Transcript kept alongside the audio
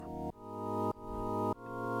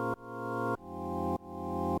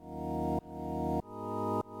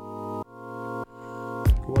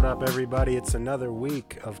What up, everybody? It's another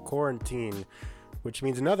week of quarantine, which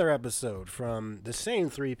means another episode from the same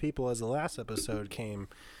three people as the last episode came.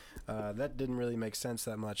 That didn't really make sense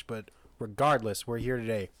that much, but regardless, we're here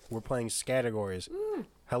today. We're playing Scattergories.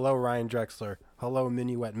 Hello, Ryan Drexler. Hello,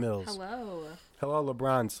 Minuet Mills. Hello. Hello,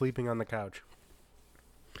 LeBron, sleeping on the couch.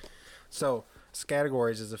 So,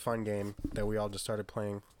 Scattergories is a fun game that we all just started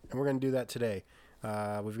playing, and we're going to do that today.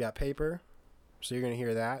 We've got paper, so you're going to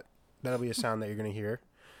hear that. That'll be a sound that you're going to hear.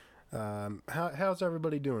 How's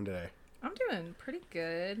everybody doing today? I'm doing pretty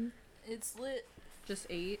good. It's lit. Just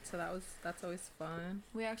ate, so that's always fun.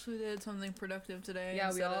 We actually did something productive today. Yeah,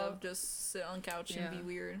 instead of just sit on the couch and be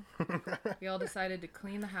weird. We all decided to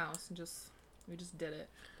clean the house and we just did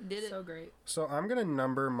it. So great. So I'm gonna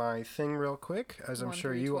number my thing real quick, as I'm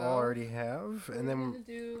sure you all already have, and then we're gonna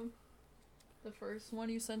do the first one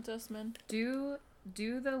you sent us, man. Do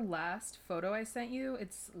the last photo I sent you.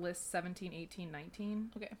 It's list 17, 18,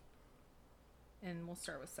 19. Okay. And we'll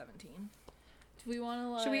start with 17. Do we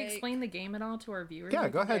want to Should we explain the game at all to our viewers? Yeah,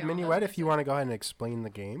 go ahead, Minuet, if you want to go ahead and explain the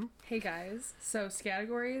game. Hey guys, so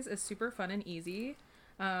Scattergories is super fun and easy.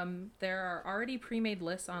 There are already pre-made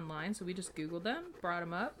lists online, so we just Googled them, brought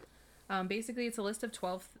them up. Basically, it's a list of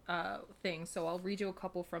 12 things, so I'll read you a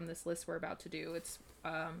couple from this list we're about to do. It's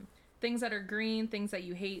things that are green, things that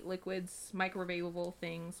you hate, liquids, microwavable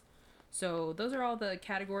things. So those are all the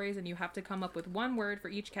categories, and you have to come up with one word for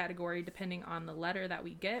each category depending on the letter that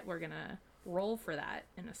we get. We're going to roll for that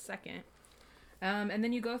in a second. And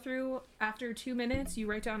then you go through, after 2 minutes, you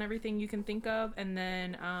write down everything you can think of, and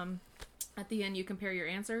then at the end you compare your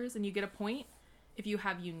answers, and you get a point if you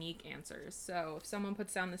have unique answers. So if someone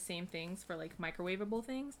puts down the same things for like microwavable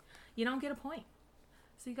things, you don't get a point.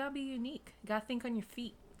 So you gotta be unique. You gotta think on your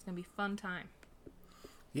feet. It's gonna be a fun time.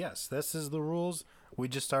 Yes, this is the rules. We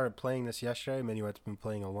just started playing this yesterday. Minuet's been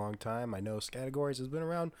playing a long time. I know Scattergories has been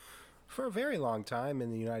around for a very long time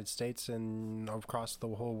in the United States and across the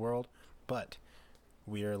whole world, but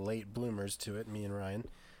we are late bloomers to it, me and Ryan.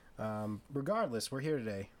 Regardless, we're here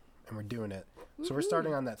today, and we're doing it. Woo-hoo. So we're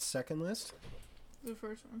starting on that second list. The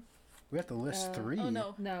first one. We have to list three. Oh,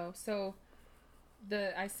 no. No, so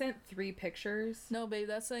I sent 3 pictures. No, babe,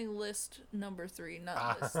 that's saying list number 3,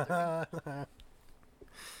 not list 3.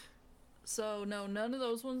 So, no, none of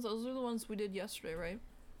those ones. Those are the ones we did yesterday, right?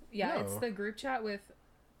 Yeah, No. it's the group chat with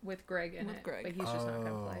Greg in it. Greg. But he's just not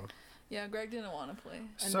going to play. Yeah, Greg didn't want to play.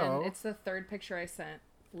 And then it's the third picture I sent,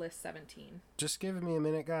 list 17. Just give me a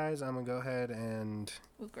minute, guys. I'm going to go ahead and...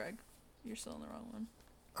 With Greg. You're still in the wrong one.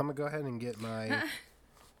 I'm going to go ahead and get my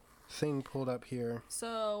thing pulled up here.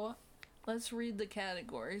 So, let's read the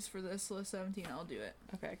categories for this list 17. I'll do it.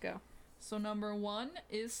 Okay, go. So number 1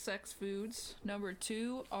 is sex foods. Number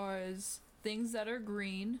 2 is things that are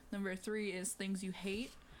green. Number 3 is things you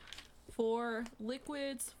hate. 4,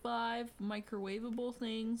 liquids. 5, microwavable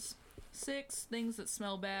things. 6, things that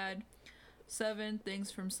smell bad. 7,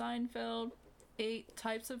 things from Seinfeld. 8,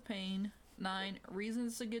 types of pain. 9,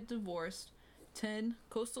 reasons to get divorced. 10,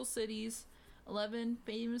 coastal cities. 11,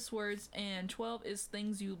 famous words. And 12 is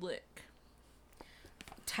things you lick.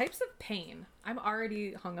 Types of pain. I'm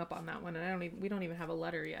already hung up on that one, and we don't even have a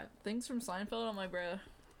letter yet. Things from Seinfeld. I'm like, bruh.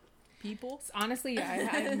 People. Honestly, I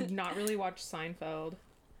have not really watched Seinfeld.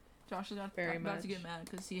 Josh is not very about much to get mad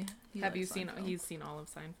because he have you seen? Seinfeld. He's seen all of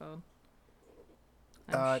Seinfeld.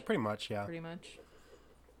 Pretty much, yeah. Pretty much.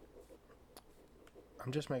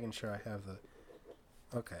 I'm just making sure I have the...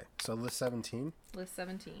 Okay, so list 17? List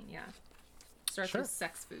 17, yeah. Starts with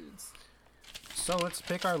sex foods. So let's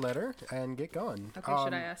pick our letter and get going. Okay,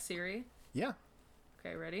 should I ask Siri? Yeah.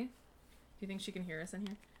 Okay, ready? Do you think she can hear us in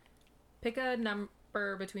here? Pick a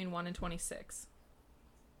number between 1 and 26.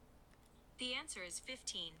 The answer is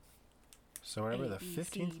 15. So whatever the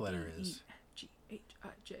 15th letter is. G-H-I-J-K-L-M-N-O.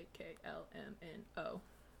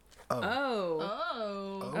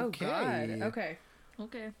 Oh. Okay. God.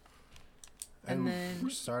 Okay. And then... we're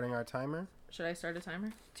starting our timer. Should I start a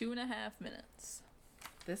timer? 2.5 minutes.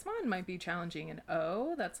 This one might be challenging. An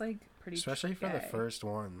O? That's like pretty Especially for the first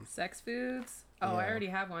one. Sex foods? Oh, Yeah. I already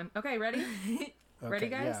have one. Okay, ready? Ready,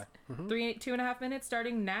 guys? Yeah. Mm-hmm. 2.5 minutes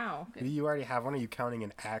starting now. You already have one? Are you counting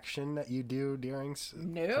an action that you do during...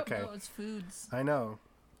 Nope. Okay. No, it's foods. I know.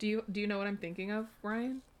 Do you know what I'm thinking of,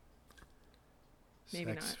 Ryan?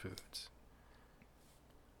 Maybe Sex not. foods.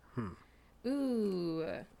 Ooh.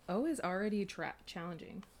 O is already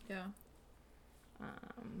challenging. Yeah.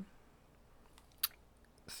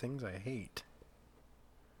 Things I hate.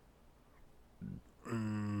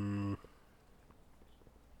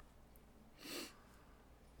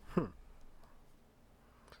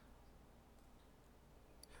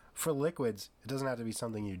 For liquids, it doesn't have to be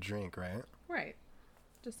something you drink, right? Right.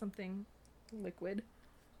 Just something liquid.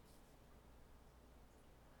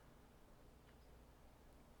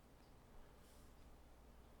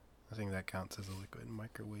 I think that counts as a liquid.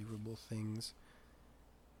 Microwavable things.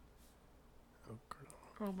 Okra.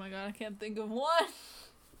 Oh my god, I can't think of one.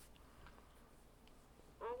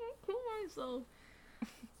 I'm gonna kill myself.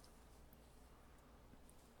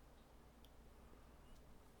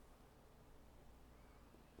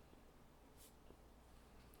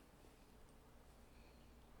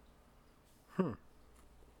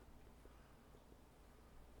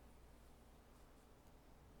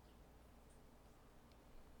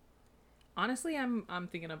 Honestly, I'm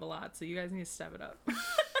thinking of a lot, so you guys need to step it up.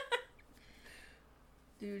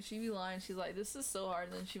 Dude, she be lying. She's like, this is so hard.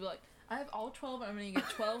 And then she be like, I have all 12 and I'm gonna get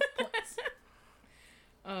 12 points.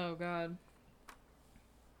 Oh god.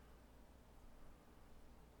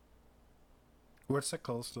 What's a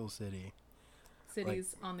coastal city?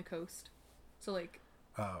 Cities on the coast. So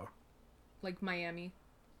Oh, like Miami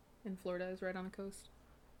in Florida is right on the coast.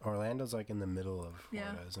 Orlando's like in the middle of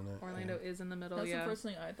Florida, Yeah. isn't it? Orlando is in the middle, That's yeah. the first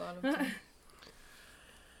thing I thought of too.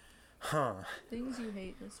 Huh. Things you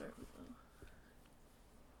hate to start with though.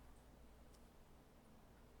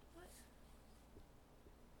 What?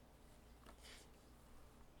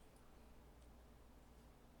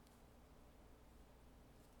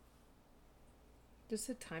 Just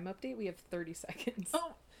a time update, we have 30 seconds.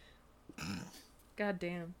 Oh! God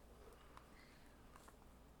damn.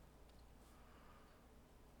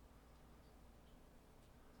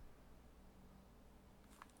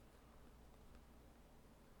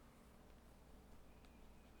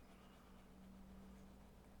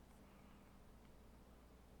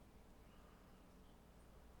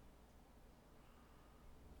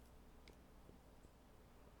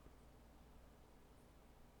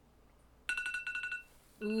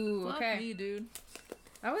 Ooh, Fuck okay. me, dude.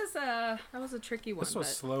 That was a tricky one. This was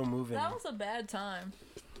but- slow moving. That was a bad time.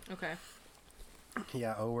 Okay.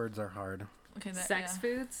 Yeah, O words are hard. Okay, that, Sex yeah.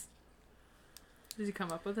 foods? Did you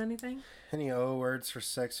come up with anything? Any O words for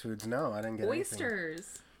sex foods? No, I didn't get anything.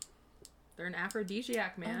 Oysters. They're an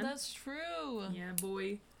aphrodisiac, Oh, man. that's true. Yeah,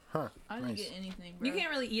 boy. Huh. I didn't nice. get anything, bro. You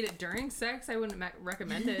can't really eat it during sex. I wouldn't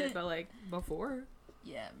recommend it, but like before.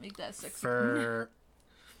 Yeah, make that sexy. For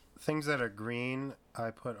things that are green,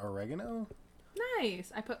 I put oregano.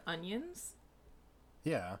 Nice. I put onions.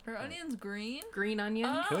 Yeah. Are onions green? Green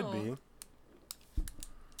onions. Oh. Could be.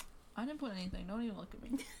 I didn't put anything. Don't even look at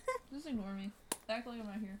me. Just ignore me. Act like I'm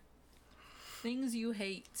not here. Things you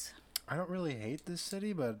hate. I don't really hate this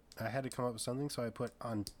city, but I had to come up with something, so I put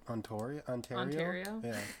Ontario. Ontario?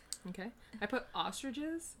 Yeah. Okay. I put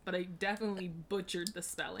ostriches, but I definitely butchered the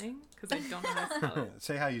spelling because I don't know how to spell it.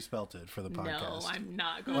 Say how you spelt it for the podcast. No, I'm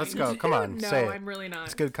not going Let's to. go. Come on, No, say it. I'm really not.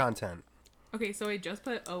 It's good content. Okay, so I just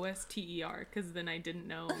put OSTER because then I didn't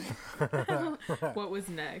know what was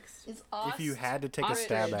next. It's If you had to take a ostrich.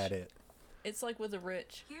 stab at it. It's like with a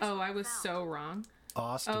rich. Here's Oh, what I was found. so wrong.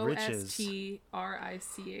 Ostriches.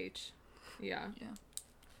 OSTRICH. Yeah. Yeah.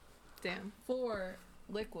 Damn. 4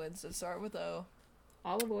 liquids that start with O.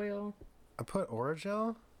 Olive oil. I put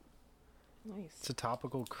Orajel. Nice. It's a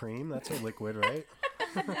topical cream. That's a liquid, right?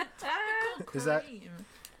 Topical Is that- cream.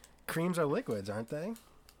 Creams are liquids, aren't they?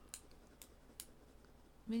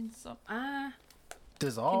 Means something. Can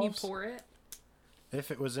Dissolves. you pour it? If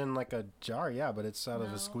it was in like a jar, yeah, but it's out of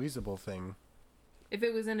No. a squeezable thing. If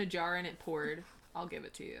it was in a jar and it poured, I'll give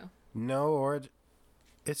it to you. No, or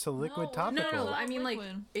it's a liquid No, topical. No, Not I mean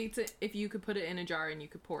liquid. if you could put it in a jar and you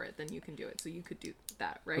could pour it, then you can do it. So you could do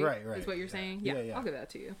that, right? Right, Is what you're yeah. saying? Yeah, Yeah, yeah. I'll give that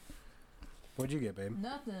to you. What'd you get, babe?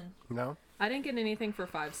 Nothing. No? I didn't get anything for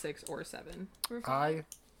 5, 6, or 7. For 5,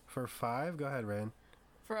 For 5? Go ahead, Ryan.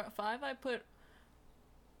 for 5 I put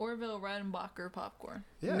Orville Redenbacher popcorn.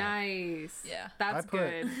 Yeah. Nice. Yeah. That's I put-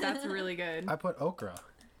 good. That's really good. I put okra.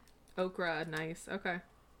 Okra, nice. Okay.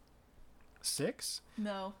 6?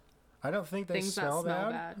 No. I don't think they Things that smell smell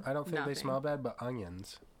bad. bad. I don't think they Nothing. smell bad, but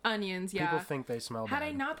onions. Onions, yeah. People think they smell Had bad.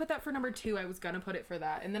 I not put that for number 2, I was gonna put it for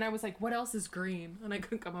that. And then I was like, what else is green? And I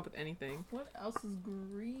couldn't come up with anything. What else is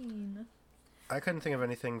green? I couldn't think of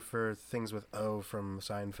anything for things with O from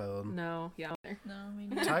Seinfeld. No, yeah. No, I mean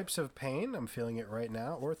Types of pain, I'm feeling it right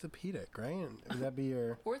now. Orthopedic, right? Would that be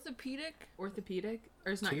your orthopedic. Orthopedic?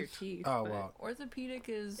 Or it's not your teeth? teeth. Oh, but well. Orthopedic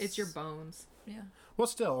is It's your bones. Yeah. Well,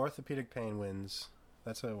 still, orthopedic pain wins.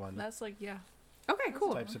 That's a one. That's like yeah. Okay,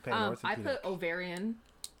 cool. Types of pain, I orthopedic. put ovarian.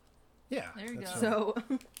 Yeah. There you that's go.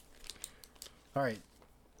 fine. So, All right.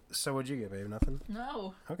 So what'd you get, babe? Nothing?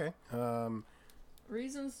 No. Okay.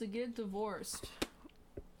 Reasons to get divorced.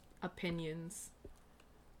 opinions.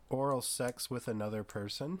 Oral sex with another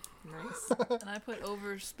person. Nice. And I put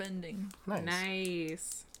overspending. Nice.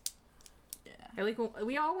 Nice. Yeah. I like.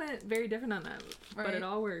 We all went very different on that, but Right. it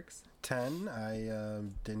all works. 10. I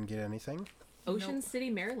didn't get anything. Ocean Nope. City,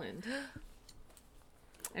 Maryland.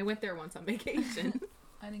 I went there once on vacation.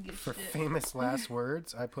 I didn't get For shit. famous last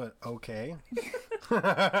words, I put okay.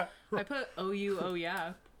 I put OU, oh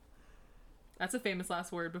yeah. That's a famous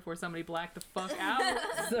last word before somebody blacked the fuck out.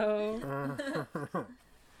 So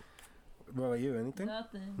What about you? Anything?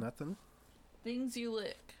 Nothing. Nothing? Things you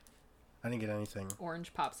lick. I didn't get anything.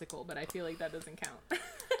 orange popsicle, but I feel like that doesn't count.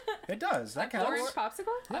 It does. That counts. Orange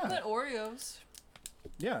popsicle? I Yeah. put Oreos.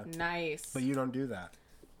 Yeah. Nice. But you don't do that.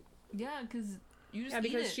 Yeah, because you just yeah, eat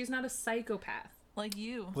because it. she's not a psychopath. Like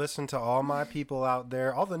you. Listen to all my people out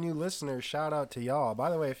there, all the new listeners. Shout out to y'all. By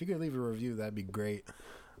the way, if you could leave a review, that'd be great.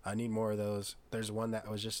 I need more of those. There's one that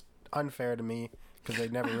was just unfair to me because they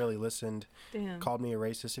never really listened. Damn. Called me a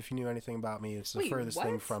racist. If you knew anything about me, it's the Wait, furthest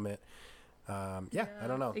thing what? from it. Yeah, I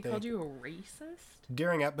don't know. They called you a racist?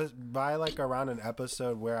 During by like around an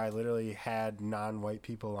episode where I literally had non-white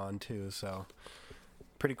people on too, so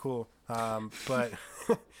pretty cool. But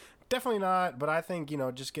definitely not. But I think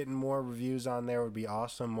just getting more reviews on there would be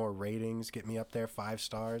awesome. More ratings, get me up there 5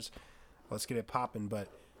 stars. Let's get it popping. But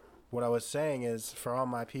what I was saying is, for all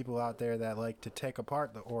my people out there that like to take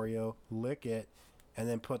apart the Oreo, lick it, and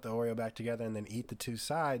then put the Oreo back together and then eat the 2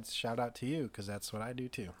 sides, shout out to you, because that's what I do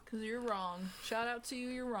too. Because you're wrong. Shout out to you,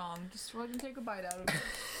 you're wrong. Just fucking take a bite out of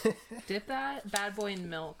it. Dip that bad boy in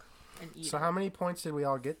milk and eat So it. how many points did we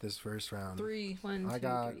all get this first round? 3. 1, I 2,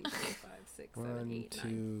 got 3, 4, 5, 6, 7, 1, 8, 9.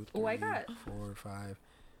 2, Oh, I 3, got- 4, 5,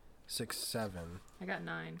 6, 7, I got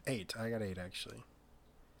 9. 8. I got 8 actually.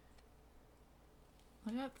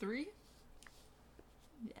 I got 3?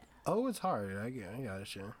 Yeah. Oh, it's hard. I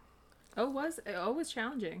got you. Oh, was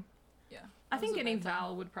challenging. Yeah. I That think was a getting bad time.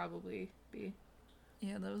 Val would probably be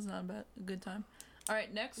Yeah, that was not a good time.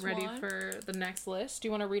 Alright, next ready one. for the next list. Do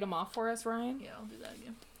you want to read them off for us, Ryan? Yeah, I'll do that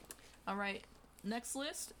again. Alright, next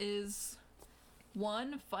list is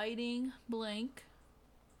 1, fighting blank.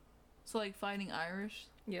 So, like, fighting Irish.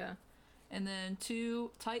 Yeah. And then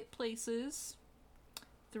 2, tight places.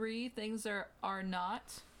 3, things that are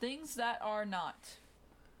not. Things that are not.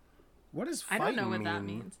 What does I fighting don't know what that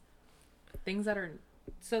mean? means. Things that are...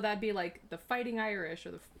 So that'd be like the fighting Irish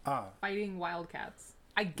or the fighting Wildcats.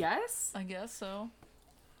 I guess? I guess so.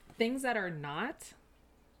 Things that are not?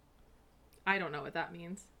 I don't know what that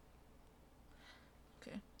means.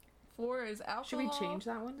 Okay. 4 is alcohol. Should we change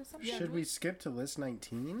that one to something? Yeah, Should we- we skip to list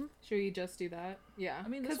 19? Should we just do that? Yeah. I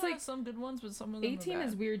mean, this 'Cause, one like, has some good ones, but some of them 18 are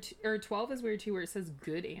is bad. weird, or 12 is weird too, where it says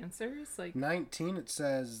good answers. Like, 19, it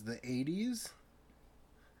says the 80s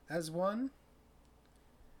as one.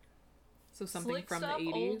 so something Slick from stuff, the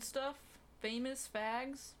 80s. old stuff, famous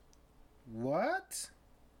fags, What?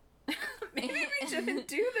 Maybe we shouldn't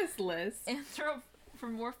do this list.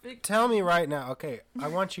 anthropomorphic. Tell me right now. Okay, I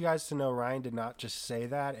want you guys to know Ryan did not just say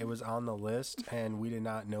that. It was on the list, and we did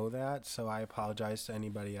not know that, so I apologize to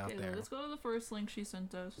anybody out Okay, there. let's go to the first link she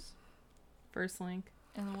sent us, First link.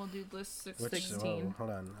 and then we'll do list 16. Which, 16. whoa, hold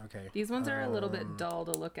on. Okay. These ones are a little bit Um, dull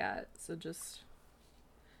to look at, so just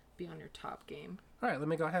be on your top game. All right, let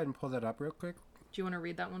me go ahead and pull that up real quick. Do you want to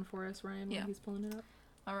read that one for us, Ryan, while Yeah. he's pulling it up?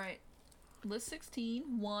 All right, list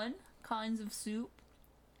 16. 1, kinds of soup.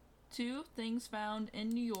 2, things found in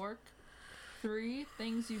New York. 3,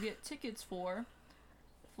 things you get tickets for.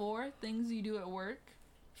 4, things you do at work.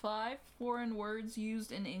 5, foreign words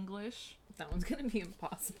used in English. That one's going to be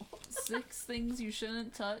impossible. 6, things you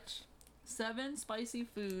shouldn't touch. 7, spicy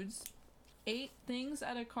foods. 8, things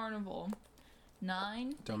at a carnival.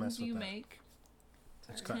 9, Don't mess things with you that. make.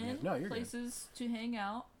 It's cutting 10, it. No, you're good. places to hang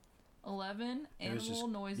out. 11, It was animal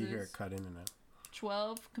just, noises. you hear it cut in and out.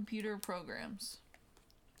 12, computer programs.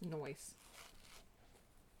 Noise.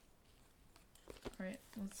 Alright,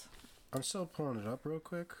 I'm still pulling it up real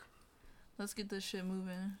quick. let's get this shit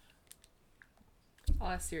moving. I'll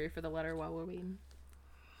ask Siri for the letter while we're waiting.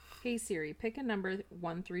 Hey Siri, pick a number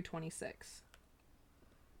 1 through 26.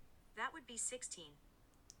 That would be 16.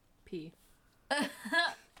 P.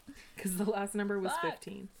 Because the last number was Fuck.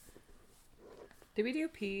 15. Did we do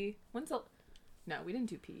P? No, we didn't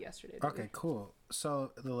do P yesterday. Did Okay, cool.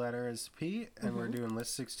 So the letter is P, and we're doing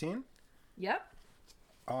list 16. we? Yep.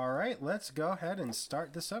 All right, let's go ahead and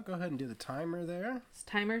start this up. Go ahead and do the timer there. It's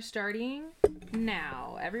timer starting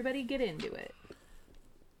now. Everybody get into it.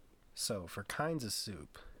 So for kinds of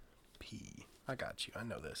soup, P. I got you. I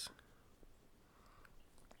know this.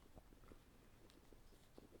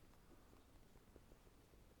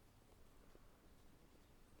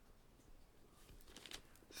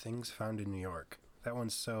 Things found in New York. That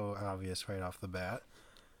one's so obvious right off the bat.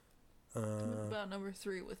 What about number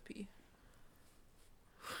 3 with P?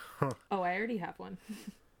 Oh, I already have one.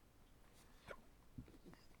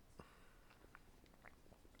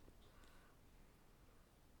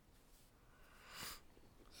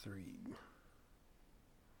 3.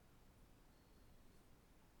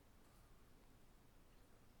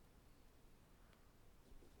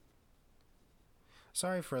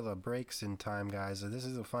 Sorry for the breaks in time, guys. This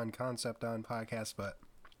is a fun concept on podcast, but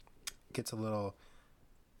it gets a little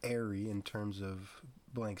airy in terms of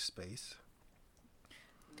blank space.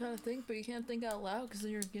 Gotta think, but you can't think out loud because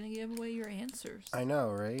then you're gonna give away your answers. I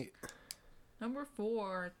know, right? Number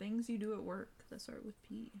 4, things you do at work that start with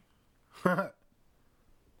P.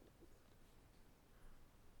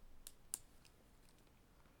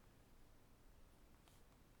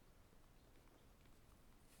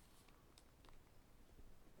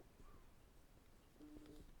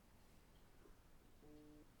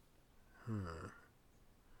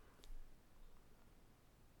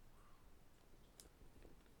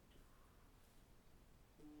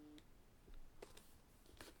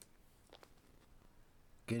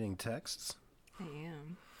 Getting texts. I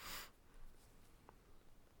am.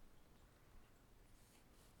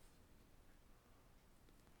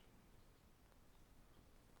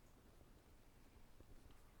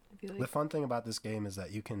 I feel The like fun thing about this game is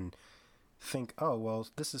that you can think, oh, well,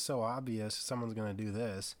 this is so obvious, someone's going to do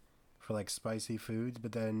this for like spicy foods,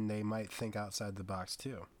 but then they might think outside the box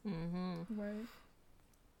too. Right.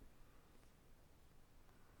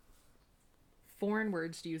 foreign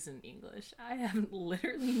words used in English. I have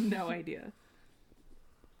literally no idea.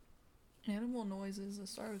 Animal noises that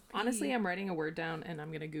start with P. Honestly, I'm writing a word down and I'm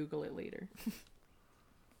going to Google it later.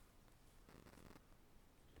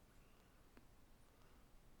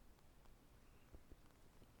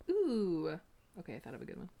 Ooh. Okay, I thought of a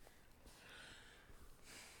good one.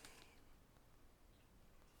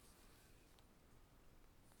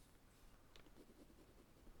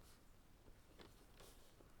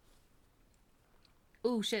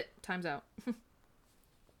 Ooh, shit. Time's out.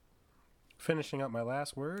 Finishing up my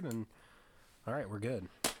last word, and all right, we're good.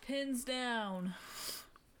 Pins down.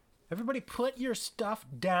 Everybody put your stuff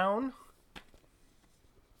down.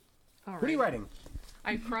 All What are you right. writing?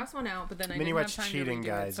 I crossed one out, but then I Minuet's didn't have time cheating, to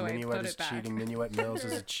redo guys. it, so I Minuet put is it back. cheating. Minuet Mills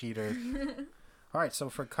is a cheater. All right, so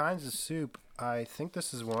for kinds of soup, I think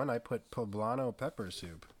this is one. I put poblano pepper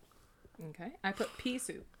soup. Okay. I put pea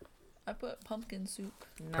soup. I put pumpkin soup.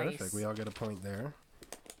 Nice. Perfect. We all get a point there.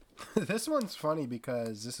 This one's funny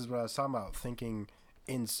because this is what I was talking about, thinking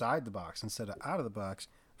inside the box instead of out of the box.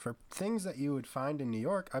 For things that you would find in New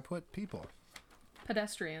York, I put people.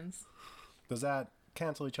 Pedestrians. Does that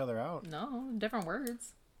cancel each other out? No, different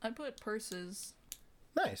words. I put purses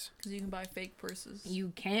Nice. because you can buy fake purses.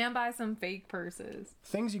 You can buy some fake purses.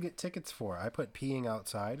 Things you get tickets for. I put peeing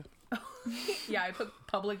outside. Yeah, I put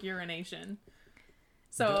public urination.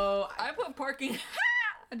 So, I put parking.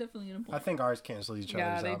 I definitely get a I point. think ours cancel each other's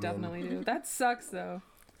yeah, out. they man. definitely do. That sucks, though.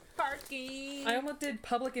 Parking. I almost did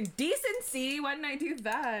public indecency. Why didn't I do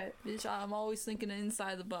that? Bitch, I'm always thinking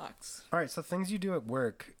inside the box. All right, so things you do at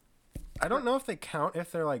work. I don't know if they count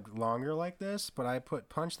if they're like longer like this, but I put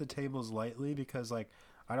punch the tables lightly because like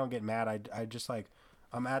I don't get mad. I just like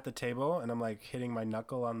I'm at the table and I'm like hitting my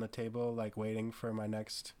knuckle on the table, like waiting for my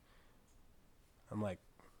next. I'm like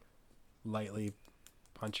lightly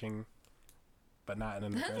punching, but not in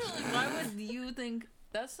an aggressive. Why would you think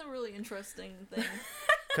that's a really interesting thing?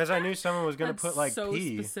 Because I knew someone was gonna That's put like so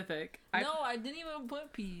pee. specific. No, I didn't even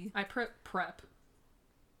put P. I put prep.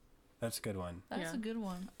 That's a good one. That's Yeah. a good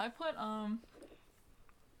one. I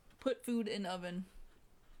put food in oven.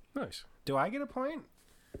 Nice. Do I get a point?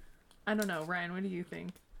 I don't know, Ryan. What do you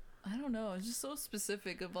think? I don't know. It's just so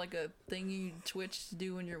specific of like a thing you twitch to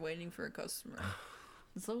do when you're waiting for a customer.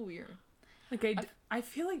 It's so weird. Like I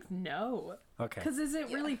feel like no. Okay. Because is it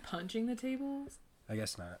Yeah. really punching the tables? I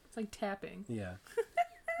guess not. It's like tapping. Yeah.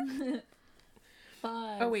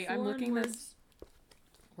 5. Oh wait, I'm foreign looking words. this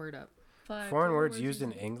word up. 5 Foreign words used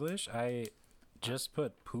in English. I just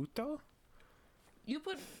put puto. You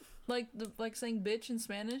put like saying bitch in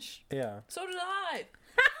Spanish. Yeah. So did I.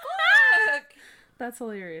 Fuck! That's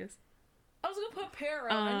hilarious. I was gonna put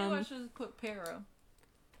para. I knew I Um, should have put para.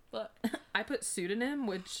 But I put pseudonym,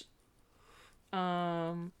 which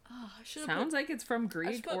I should have sounds like it's from I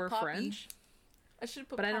Greek should put or poppy. French, I should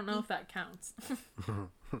put. but I don't know poppy. if that counts.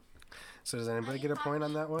 So does anybody get a point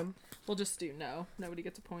on that one? We'll just do no. Nobody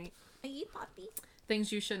gets a point. I eat poppy.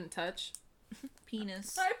 Things you shouldn't touch.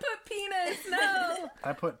 Penis. I put penis. No.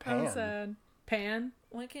 I put pan. I'm sad. Pan,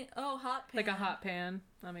 Why can't? Oh, hot pan. like a hot pan.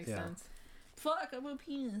 That makes Yeah. sense. Fuck! I put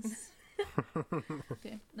penis.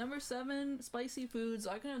 Okay, number 7, spicy foods.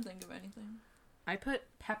 I couldn't think of anything. I put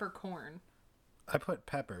peppercorn. I put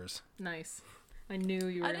peppers. Nice. I knew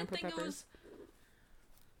you were I gonna didn't put think peppers.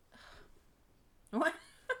 it was. What?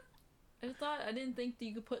 I didn't think that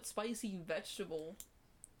you could put spicy vegetable.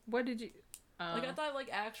 What did you? Like I thought, like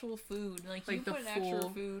actual food. Like you Like the put an actual full-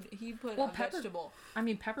 food. He put Well, a vegetable. I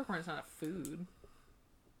mean, peppercorn is not a food.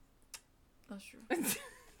 That's true.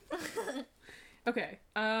 Okay.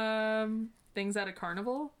 Things at a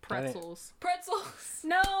carnival. Pretzels. Pretzels.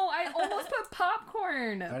 No, I almost put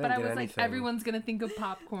popcorn, didn't but I get was like, anything. everyone's gonna think of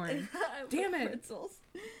popcorn. I Damn put it. Pretzels.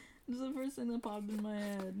 This is the first thing that popped in my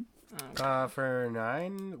head. Oh, For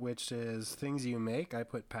 9, which is things you make, I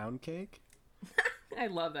put pound cake. I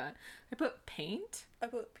love that. I put paint. I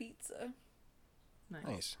put pizza.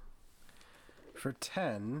 Nice. For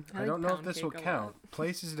 10, I I like don't know if pound this will cake a count. lot.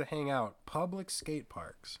 Places to hang out, public skate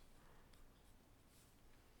parks.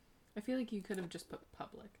 I feel like you could have just put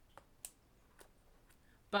public.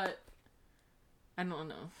 But I don't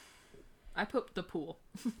know. I put the pool.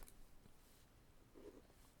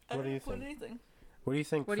 What do you I didn't put think? anything. What do you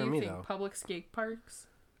think What for do you me think? though? Public skate parks?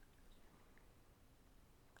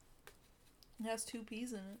 It has 2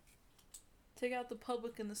 P's in it. Take out the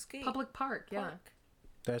public and the skate. Public park, yeah. Park.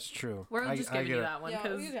 That's true. We're I, just I giving get you a- that one Yeah,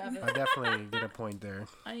 because you have it. I definitely get a point there.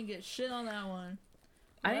 I didn't get shit on that one.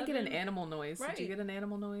 I didn't get an 11. animal noise. Did you Right. get an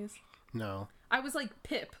animal noise? No. I was like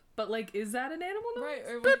Pip, but like, is that an animal noise? Right,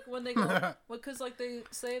 or like when they go, because like they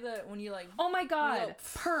say that when you like, Oh my god, go,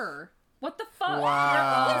 purr. What the fuck?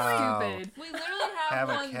 Wow. We're all stupid. we literally Have have,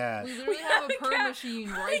 a one. cat. We literally have a purr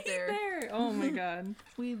machine right there. Oh my god.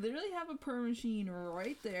 We literally have a purr machine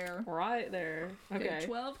right there. Right there. Okay.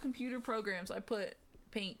 12 computer programs. I put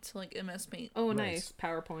Paint, like MS Paint. Oh, Nice. nice.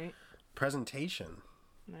 PowerPoint. Presentation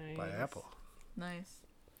Nice. by Apple. Nice.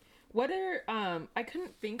 What are I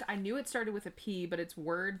couldn't think. I knew it started with a P, but it's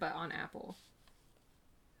Word, but on Apple.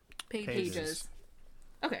 Pages. Pages.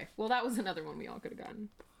 Okay. Well, that was another one we all could have gotten.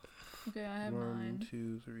 Okay, I have 1, mine.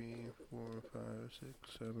 2, 3, 4, 5,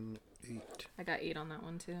 6, 7, 8. I got 8 on that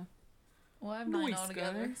one too. Well, I have 9 Nice,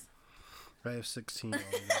 altogether. guys. I have 16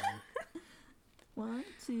 altogether. 1,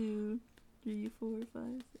 2, 3, 4, 5,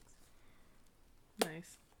 6.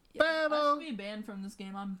 Nice. Yeah, I Battle! should be banned from this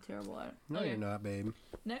game. I'm terrible at it. No, Okay, you're not, babe.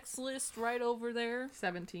 next list right over there.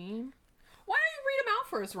 17. Why don't you read them out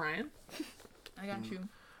for us, Ryan? I got you.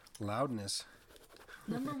 Loudness.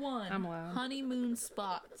 Number 1. I'm loud. Honeymoon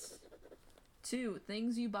spots. 2.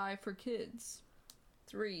 Things you buy for kids.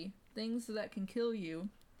 3. Things that can kill you.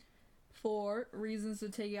 4. Reasons to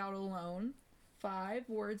take out alone. 5.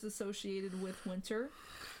 Words associated with winter.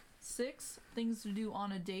 6. Things to do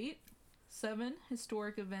on a date. 7.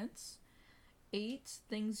 Historic events. 8.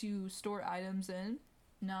 Things you store items in.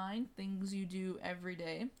 9. Things you do every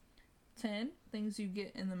day. 10. Things you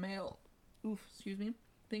get in the mail. Excuse me.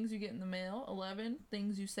 Things you get in the mail. 11.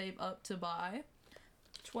 Things you save up to buy.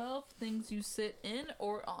 12. Things you sit in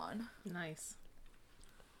or on. Nice.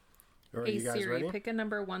 Are Hey you guys Siri, ready? pick a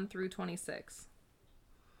number 1 through 26.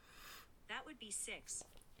 That would be 6.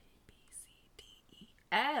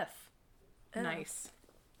 F. F. Nice.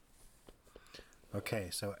 Okay,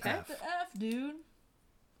 so Okay. F. The F, dude.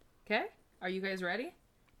 Okay. Are you guys ready?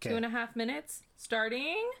 Okay. 2.5 minutes.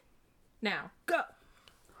 Starting now. Go.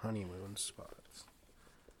 Honeymoon spots.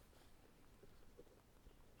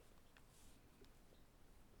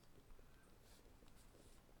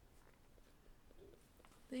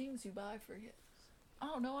 Things you buy for kids. I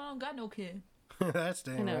don't know. I don't got no kid. That's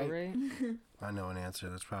I dang know, right. right? I know an answer.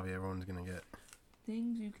 That's probably everyone's gonna get.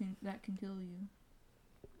 Things that can kill you.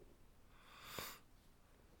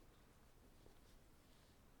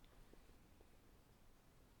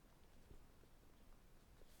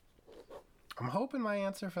 I'm hoping my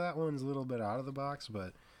answer for that one's a little bit out of the box,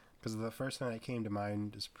 but because the first thing that came to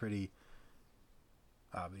mind is pretty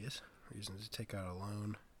obvious. Reasons to take out a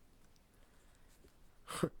loan.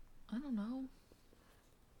 I don't know.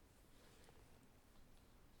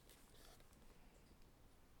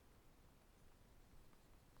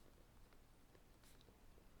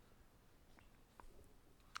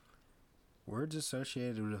 Words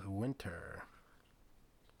associated with winter.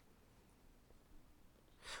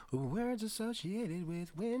 Words associated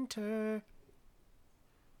with winter.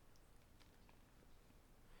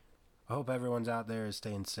 I hope everyone's out there is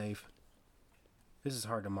staying safe. This is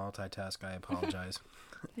hard to multitask. I apologize.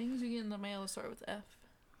 Things you get in the mail that start with F.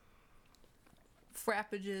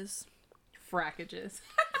 Frappages. Frackages.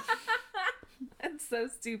 That's so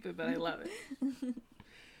stupid, but I love it.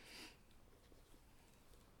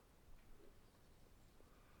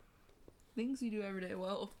 Things you do every day.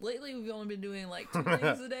 Well, lately we've only been doing like 2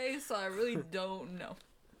 things a day, so I really don't know.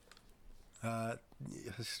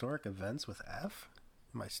 Historic events with F?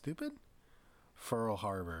 Am I stupid? Pearl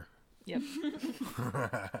Harbor. Yep.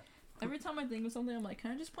 Every time I think of something, I'm like,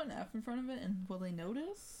 can I just put an F in front of it and will they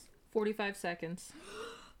notice? 45 seconds.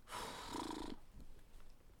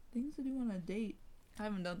 Things to do on a date. I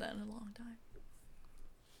haven't done that in a long time.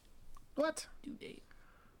 What? Due date.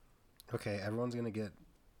 Okay, everyone's gonna get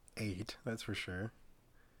 8, that's for sure.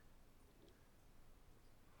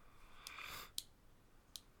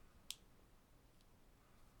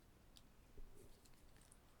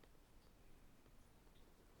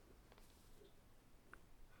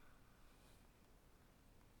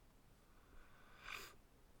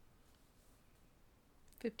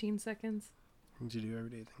 $15 seconds. Things you do every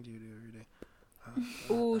day, things you do every day.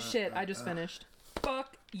 Oh shit, I just finished.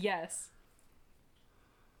 Fuck yes.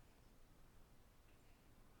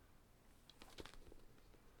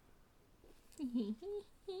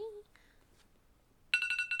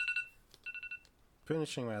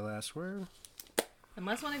 Finishing my last word.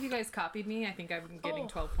 Unless one of you guys copied me, I think I'm getting Oh.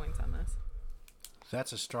 12 points on this.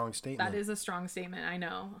 That's a strong statement. That is a strong statement, I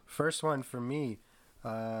know. First one for me.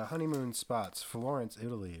 Honeymoon spots. Florence,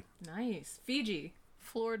 Italy. Nice. Fiji.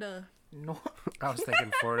 Florida. No. I was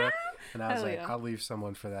thinking Florida, and I was Hell like, yeah. I'll leave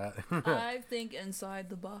someone for that. I think inside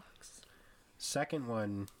the box. Second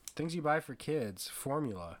one. Things you buy for kids.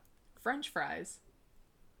 Formula. French fries.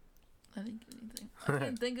 I think anything. I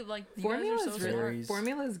didn't think of like you Formula's guys are so really, smart. Berries.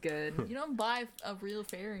 Formula's good. You don't buy a real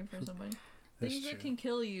fairy for somebody. That's Things true. that can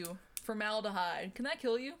kill you. Formaldehyde. Can that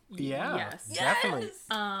kill you? Yeah. Yes. Definitely.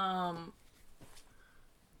 Yes!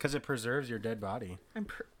 Because it preserves your dead body.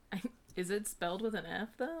 Is it spelled with an F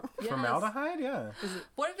though? Yes. Formaldehyde? Yeah.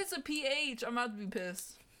 What if it's a PH? I'm about to be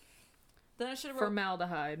pissed. Then I should have wrote.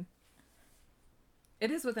 Formaldehyde. It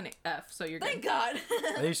is with an F, so you're Thank good. God.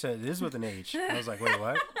 They said it is with an H. I was like, wait,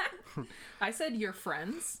 what? I said your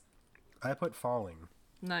friends. I put falling.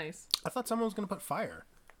 Nice. I thought someone was going to put fire.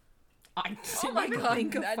 I didn't Oh my even God,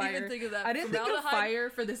 think of I didn't fire. even think of that. I didn't think of Formaldehyde- fire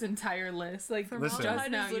for this entire list. Like Listen. just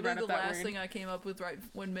Formaldehyde now is you brought literally up the that last word. thing I came up with right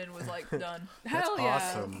when Min was like done. Hell That's yeah.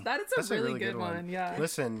 awesome. That is a That's really good one. Yeah.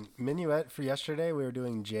 Listen, Minuet for yesterday, we were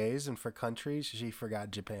doing J's, and for countries, she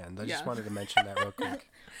forgot Japan. I just Yeah. wanted to mention that real quick.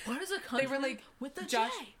 What is a country They were like, with the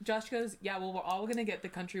Josh. J? Josh goes, yeah. Well, we're all gonna get the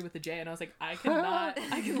country with the J, and I was like, I cannot.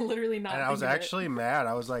 I can literally not. And I was think of it. actually mad.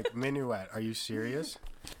 I was like, Minuet, are you serious?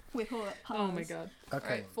 Wait, hold up. Oh my god. Okay.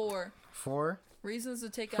 Alright, 4 4, reasons to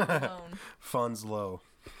take out a loan. funds low.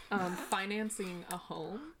 Financing a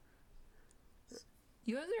home.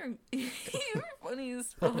 You guys are you're funny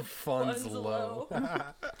as fuck. Funds low.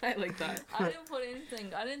 I like that. I didn't put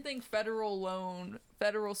anything. I didn't think federal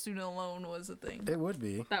student loan was a thing. It would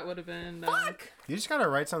be. That would have been. Fuck! You just gotta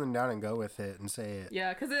write something down and go with it and say it.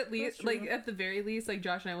 Yeah, because at least, That's true. like at the very least, like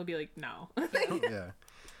Josh and I will be like, no. Yeah.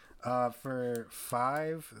 For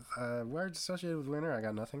 5 words associated with winter, I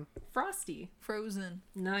got nothing. Frosty. Frozen.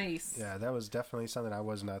 Nice. Yeah, that was definitely something I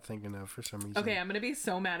was not thinking of for some reason. Okay, I'm gonna be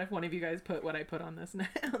so mad if one of you guys put what I put on this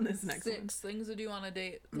on this next 6 one. things to do on a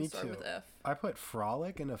date. Me Start too. with F. I put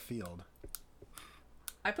frolic in a field.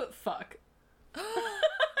 I put fuck. You're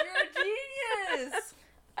a genius.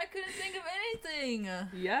 I couldn't think of anything.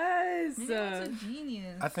 Yes. Maybe that's a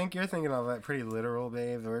genius. I think you're thinking of that pretty literal,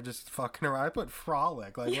 babe. We're just fucking around. I put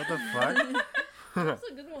frolic. Like, what the fuck? That's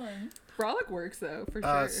a good one. Frolic works though for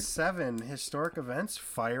sure. 7 historic events.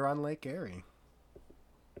 Fire on Lake Erie.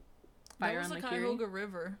 Fire that was on the Lake Erie? Cuyahoga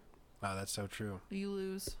River. Wow, that's so true. You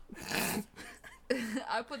lose.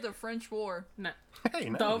 I put the French War. No. Hey,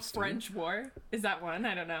 nice, The dude. French War is that one?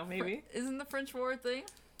 I don't know. Maybe. Isn't the French War a thing?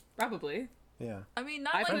 Probably. Yeah. I mean,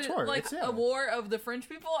 not I like, French War, like it's- yeah. a war of the French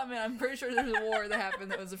people. I mean, I'm pretty sure there's a war that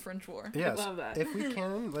happened that was a French war. Yes. love that. If we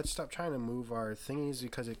can, let's stop trying to move our thingies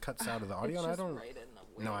because it cuts out of the audio. It's And I just don't. right in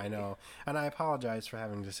the way. No, I know, and I apologize for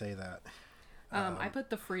having to say that. I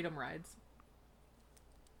put the freedom rides.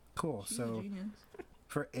 Cool. She's a So genius.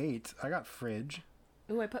 for 8, I got fridge.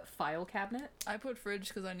 Ooh, I put file cabinet. I put fridge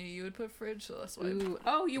because I knew you would put fridge, so that's why. Ooh.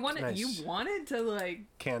 Oh, you wanted Nice. you wanted to like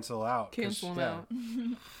Cancel out. 'cause- cancel yeah. out.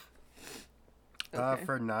 Okay.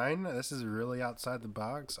 For 9, this is really outside the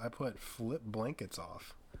box. I put flip blankets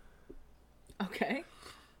off. Okay.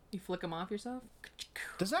 You flick them off yourself?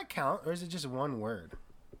 Does that count, or is it just one word?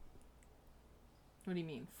 What do you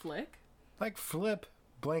mean? Flick? Like flip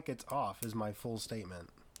blankets off is my full statement.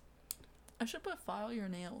 I should put file your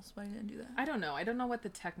nails, but I didn't do that. I don't know. I don't know what the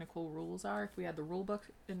technical rules are. If we had the rule book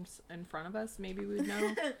in front of us, maybe we'd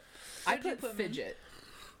know. I What'd you put put, Min? fidget.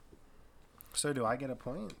 So do I get a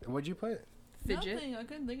point? What'd you put? Fidget? Nothing. I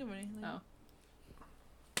couldn't think of anything. Oh.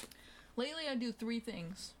 Lately, I do 3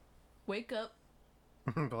 things: wake up,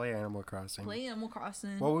 Play Animal Crossing. play Animal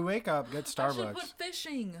Crossing. Well, we wake up, get I should Starbucks. put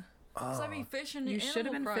fishing. Cause I be fishing You in should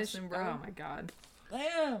have Animal been Crossing, fishing, bro. Oh my god.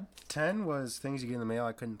 Damn. 10 was things you get in the mail.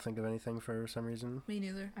 I couldn't think of anything for some reason. Me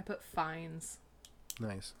neither. I put fines.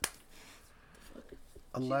 Nice.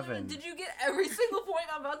 11. Did you get every single point?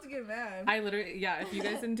 I'm about to get mad. I literally, yeah, if you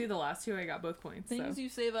guys didn't do the last 2, I got both points. Things So. you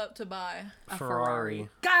save up to buy. A Ferrari.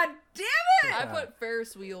 God damn it! I put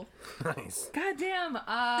Ferris wheel. Nice. God damn.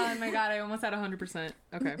 Oh my god, I almost had 100%.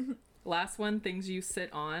 Okay. Last one, things you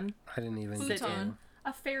sit on. I didn't even Sit get to. in.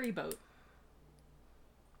 A ferry boat.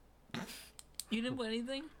 You didn't put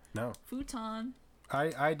anything? No. Futon.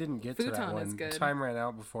 I didn't get to that Futon one. is good. Time ran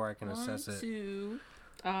out before I can 1, assess it. 2,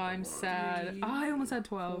 Oh, I'm sad. 3, Oh, I almost had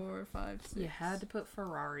 12. 4, 5, 6. You had to put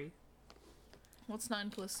Ferrari. What's 9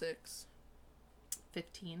 plus 6?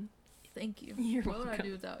 15. Thank you. You're what would I welcome.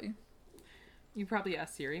 do without you? You probably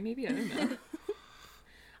asked Siri, maybe? I don't know.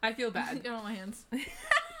 I feel bad. Get on my hands.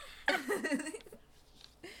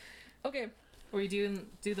 Okay. Were you doing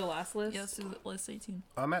do the last list? Yeah, let's do the list 18.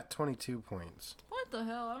 I'm at 22 points. What the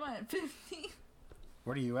hell? I'm at 15.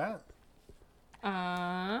 What are you at?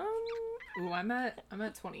 Ooh, I'm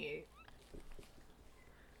at 28.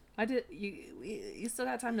 I did you still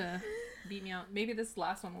got time to beat me out. Maybe this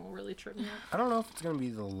last one will really trip me up. I don't know if it's going to be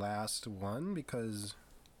the last one because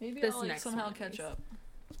Maybe This I'll like, next somehow one, catch please. up.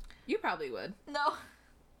 You probably would. No.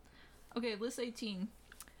 Okay, list 18.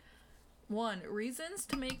 1. Reasons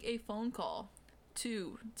to make a phone call.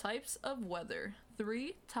 2. Types of weather.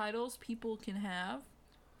 3. Titles people can have.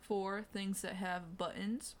 4. Things that have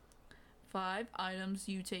buttons. 5. Items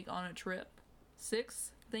you take on a trip.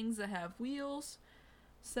 6. Things that have wheels.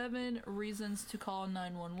 7. Reasons to call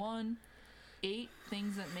 911. 8.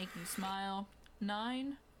 Things that make you smile.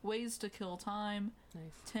 9. Ways to kill time. Nice.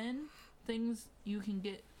 10. Things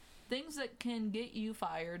that can get you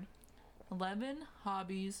fired. 11.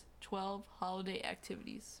 Hobbies. 12. Holiday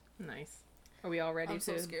activities. Nice. Are we all ready I'm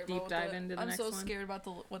so to scared deep about dive the- into the I'm next so one? scared about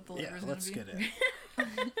what the yeah, liver's let's gonna get be.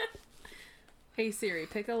 it. Hey Siri,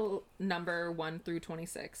 pick a number 1 through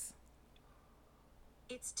 26.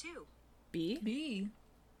 It's 2. B? B.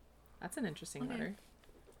 That's an interesting Okay. letter.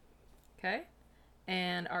 Okay.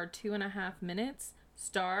 And our 2.5 minutes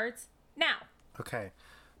starts now. Okay,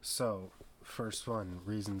 so first one,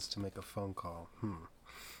 reasons to make a phone call.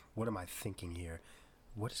 What am I thinking here?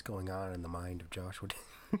 What is going on in the mind of Joshua?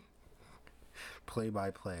 Play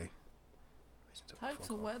by play. Reasons to make a Types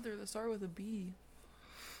phone of call. weather that start with a B.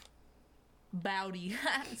 Bowdy.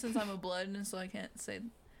 Since I'm a blood and so I can't say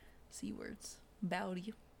C words.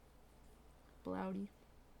 Bowdy. Blowdy.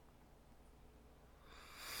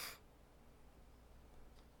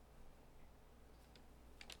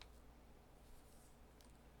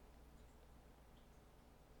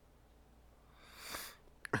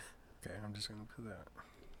 Okay, I'm just gonna put that.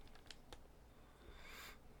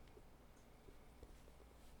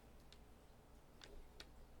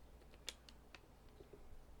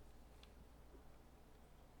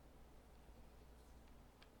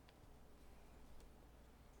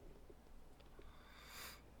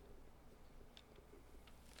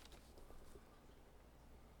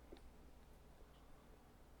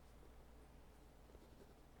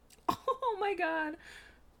 Oh my god.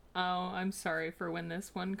 Oh, I'm sorry for when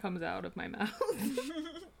this one comes out of my mouth.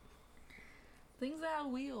 Things that have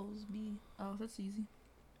wheels. B. Oh, that's easy.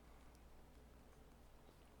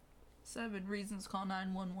 7 reasons call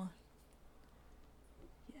 911.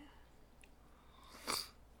 Yeah.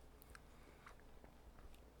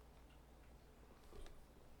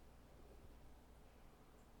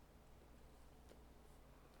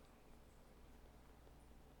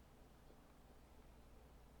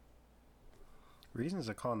 Reasons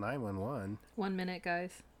to call 911. 1 minute,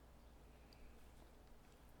 guys.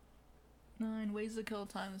 9 ways to kill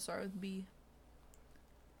time that start with B.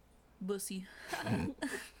 Bussy.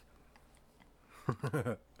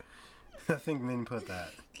 I think Min put that.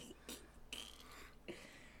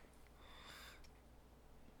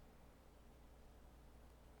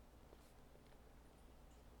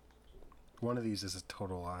 One of these is a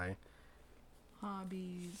total lie.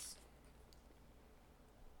 Hobbies.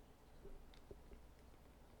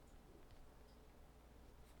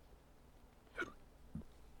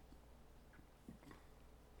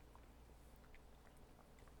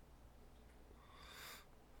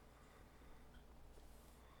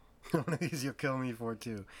 One of these you'll kill me for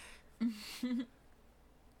too.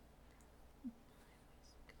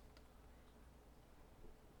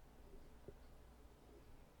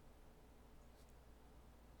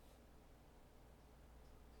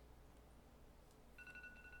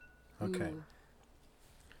 Okay. Ooh.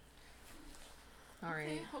 All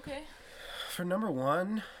right. Okay. For number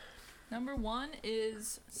one, Number 1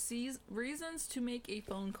 is reasons to make a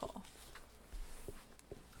phone call.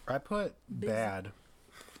 I put Busy. bad.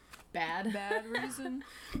 Bad. Bad reason.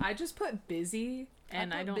 I just put busy,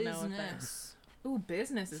 and I put don't know what business. that. Ooh,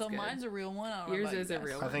 business is So good. mine's a real one. I don't know Yours about is you a guys.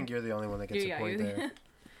 real I think you're the only one that gets a point you're the- there.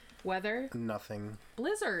 Weather. Nothing.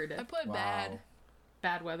 Blizzard. I put Wow. bad.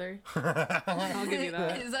 Bad weather. I'll give you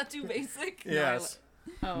that. Is that too basic? Yes.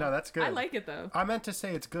 Oh, No, that's good. I like it though. I meant to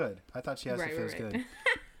say it's good. I thought she asked if it was good.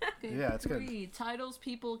 Okay, Yeah, it's good. 3 titles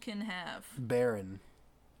people can have. Baron.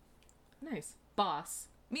 Nice. Boss.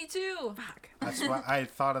 Me too. Fuck. That's why I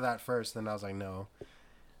thought of that first, then I was like, no.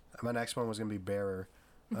 My next one was gonna be bearer.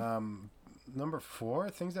 Number 4,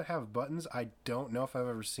 things that have buttons. I don't know if I've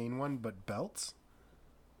ever seen one, but belts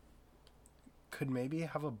could maybe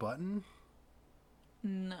have a button.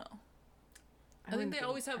 No. I think they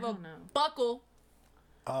always have a don't know. buckle.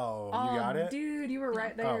 Oh, you got it. Dude, you were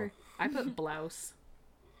right there. I put blouse.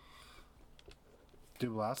 Do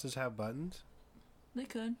blouses have buttons? They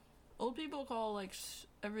could. Old people call like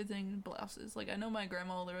everything blouses. Like I know my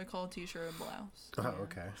grandma literally called a t-shirt a blouse. Oh,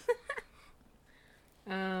 okay.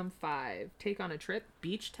 5. Take on a trip.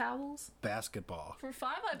 Beach towels. Basketball. For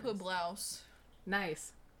 5, I put blouse.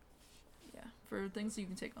 Nice. Yeah, for things you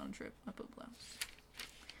can take on a trip, I put blouse.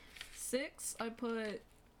 6, I put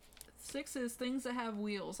 6 is things that have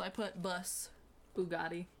wheels. I put bus.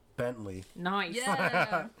 Bugatti. Bentley. Nice.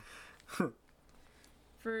 Yeah.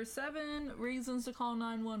 For 7 reasons to call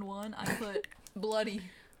 911, I put bloody.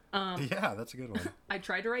 Yeah, that's a good one. I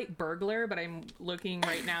tried to write burglar, but I'm looking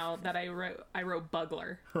right now that I wrote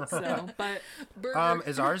bugler. So, but Burger.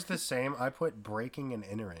 Is ours the same? I put breaking and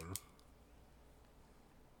entering.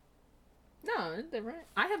 no, they're right.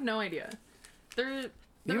 I have no idea. They're Even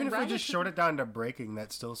if we relative- just short it down to breaking,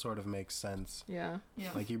 that still sort of makes sense. Yeah. Yeah.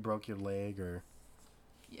 Like you broke your leg or...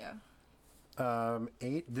 Yeah.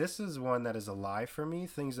 8, this is one that is a lie for me.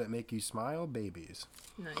 Things that make you smile, babies.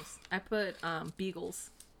 Nice. I put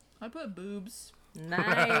beagles. I put boobs.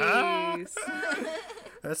 Nice.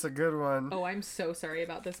 That's a good one. Oh, I'm so sorry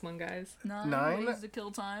about this one, guys. 9 ways to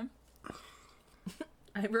kill time.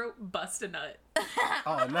 I wrote bust a nut.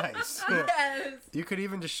 Oh, nice. Yes. You could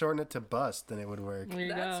even just shorten it to bust and it would work. There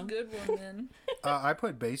you That's go. a good one then. I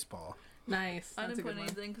put baseball. Nice. I That's didn't a put good one.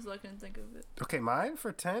 anything because I couldn't think of it. Okay, mine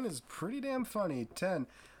for 10 is pretty damn funny. 10.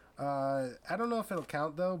 I don't know if it'll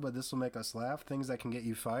count though, but this will make us laugh. Things that can get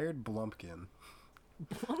you fired, Blumpkin.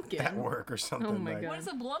 Pumpkin. At work or something. Oh my like. God. What is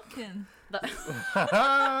a blumpkin?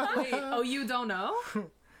 Wait. Oh, you don't know?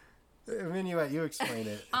 Minuet, you explain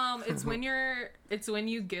it. It's when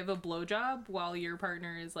you give a blowjob while your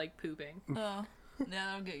partner is like pooping. Oh, yeah,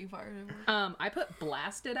 that'll get you fired. I put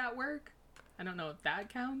blasted at work. I don't know if that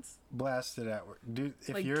counts. Blasted at work. Dude,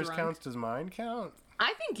 if Like yours drunk? counts, does mine count?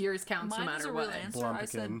 I think yours counts Mine no is a matter real what. answer. I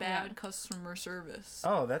said Blumpkin. bad Yeah. customer service.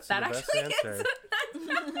 Oh, that's That the best actually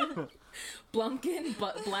answer. Blumpkin,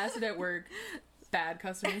 but blasted at work. Bad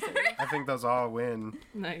customer service. I think those all win.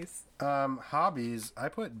 Nice. Hobbies, I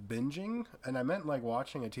put binging, and I meant like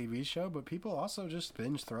watching a TV show, but people also just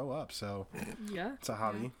binge throw up, so Yeah. it's a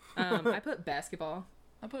hobby. I put basketball.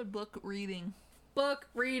 I put book reading. Book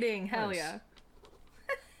reading. Hell Nice. yeah.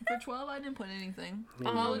 For 12, I didn't put anything.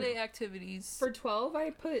 neither. Holiday activities. For 12, I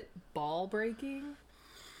put ball breaking.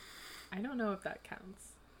 I don't know if that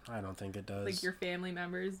counts. I don't think it does. Like your family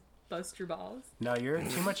members bust your balls. No, you're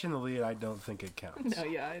too much in the lead. I don't think it counts. No,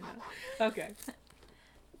 yeah, I know. Okay.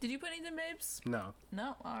 Did you put anything, babes? No.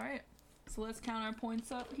 No. All right. So let's count our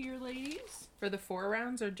points up here, ladies. For the 4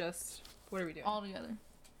 rounds or just what are we doing? All together.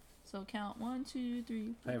 So count 1, 2,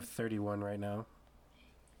 3, I have 31 right now.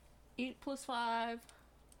 8 plus 5.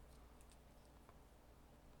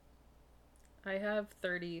 I have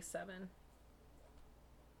 37.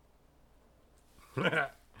 Do I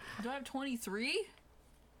have 23? 8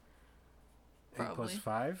 plus Probably.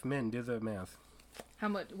 5? Min, do the math. How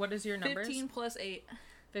much? What is your numbers? 15 plus 8.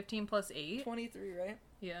 15 plus 8? 23, right?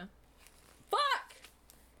 Yeah. Fuck!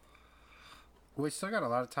 We still got a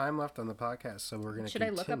lot of time left on the podcast, so we're going to Should I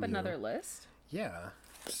look up another list? Yeah.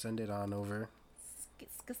 Send it on over.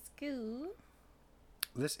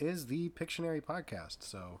 This is the Pictionary podcast,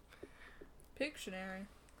 so... Pictionary.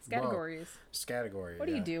 Scattergories. Scattergorie. What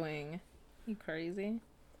are yeah. you doing? You crazy?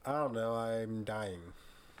 I don't know. I'm dying.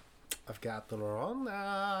 I've got the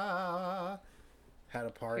Rona. Had a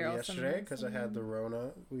party Here, I'll yesterday send because I had the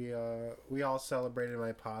Rona. We all celebrated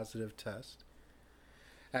my positive test.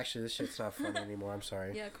 Actually, this shit's not funny anymore. I'm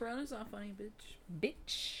sorry. Yeah, Corona's not funny, bitch.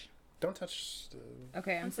 Bitch. Don't touch. The...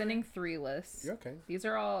 Okay, I'm sending 3 lists. You're okay. These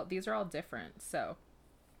are all different. So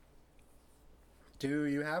Do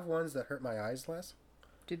you have ones that hurt my eyes less?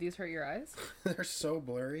 Do these hurt your eyes? They're so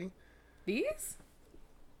blurry. These?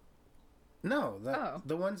 No, Oh.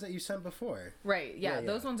 the ones that you sent before. Right. Yeah, Yeah,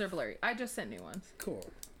 those yeah. ones are blurry. I just sent new ones. Cool.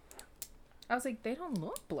 I was like, they don't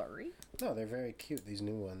look blurry. No, they're very cute, these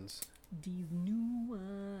new ones. These new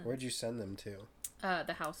ones. Where'd you send them to?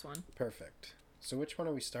 The house one. Perfect. So which one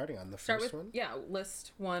are we starting on? The Start first with, one? yeah,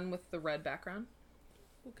 list one with the red background.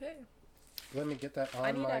 Okay. Let me get that I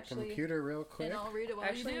on need my actually- computer real quick. And I'll read it while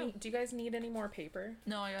Actually, you do. do you guys need any more paper?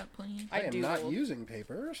 No, I got plenty. I am not doodled. using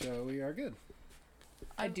paper, so we are good.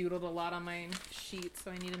 I doodled a lot on my sheet,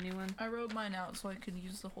 so I need a new one. I wrote mine out so I could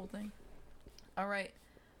use the whole thing. Alright.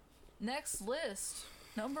 Next list.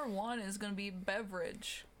 Number 1 is going to be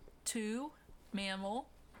beverage. 2, mammal.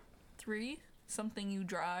 3, something you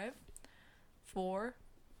drive. 4,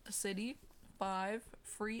 a city. 5,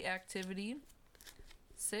 free activity.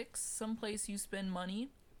 6, someplace you spend money.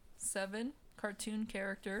 7, cartoon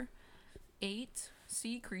character. 8,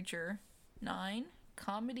 sea creature. 9,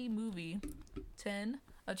 comedy movie. 10,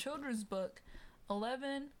 a children's book.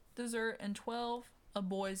 11, dessert. And 12, a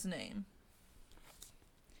boy's name.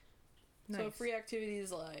 So Nice. free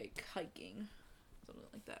activities like hiking, something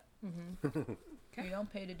like that. Mm-hmm. You don't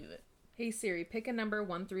pay to do it. Hey Siri, pick a number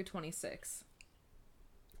 1 through 26.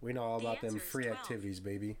 We know all The about them answer is free 12. activities,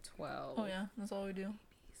 baby. 12. Oh yeah, that's all we do.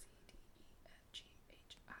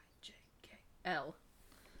 L.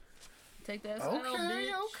 Take that as Okay, an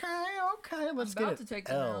L, bitch. okay. Let's I'm get about it. to take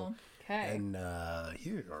the L. L. Okay. And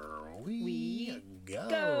here we go.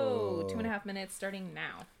 Go. 2.5 minutes starting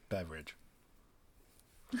now. Beverage.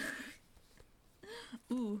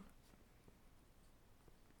 Ooh.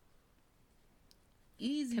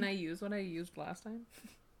 Easy. Mm-hmm. Can I use what I used last time?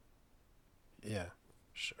 Yeah.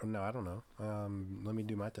 No, I don't know. Let me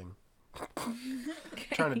do my thing.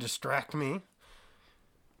 Trying to distract me.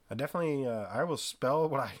 I definitely, I will spell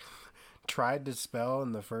what I tried to spell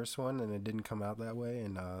in the first one, and it didn't come out that way,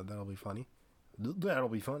 and that'll be funny. That'll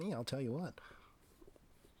be funny, I'll tell you what.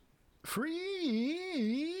 Free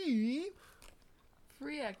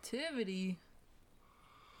activity.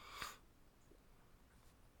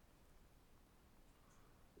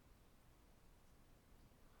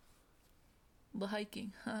 The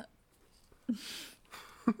hiking. Huh.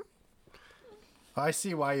 I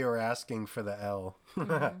see why you were asking for the L.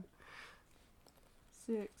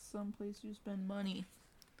 6, someplace you spend money.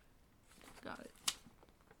 Got it.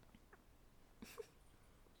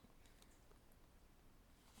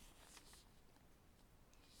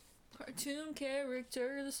 Cartoon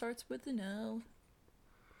character that starts with an L.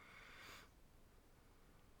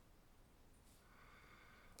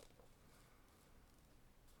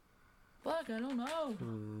 Fuck, I don't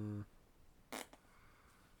know.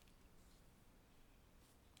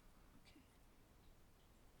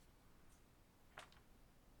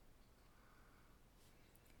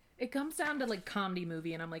 It comes down to like comedy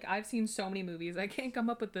movie, and I'm like, I've seen so many movies, I can't come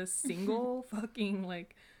up with a single fucking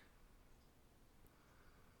like.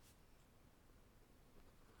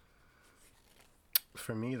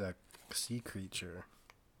 For me, the sea creature.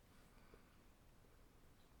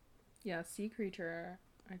 Yeah, sea creature.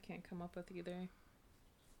 I can't come up with either.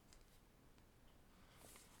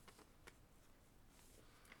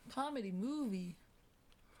 Comedy movie.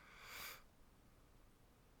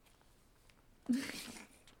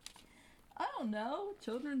 I don't know.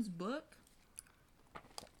 Children's book.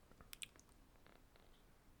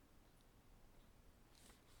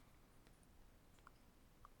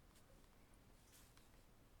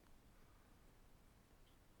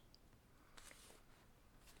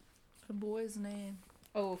 A boy's name.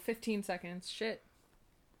 Oh, 15 seconds. Shit.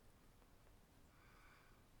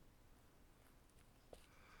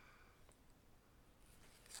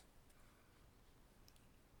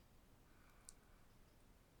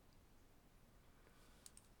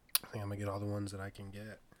 I think I'm gonna get all the ones that I can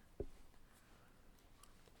get.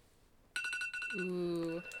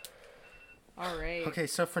 Ooh. All right. Okay,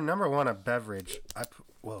 so for number 1, a beverage, I put,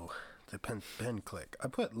 whoa, the pen click. I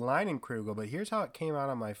put Leinenkugel, but here's how it came out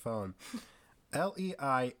on my phone.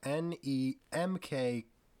 Leinenemkrugwk.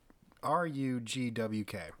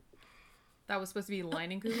 That was supposed to be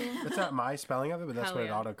Leinenkugel. That's not my spelling of it, but that's Hell what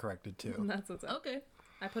yeah. it auto-corrected to. That's what's up. Okay.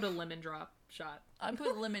 I put a lemon drop shot. I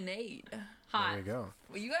put lemonade. Hot. There you go.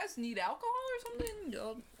 Well, you guys need alcohol or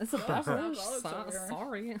something? That's the best. alcoholics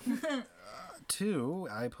over here. Sorry. 2,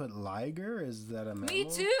 I put Liger. Is that a mammal? Me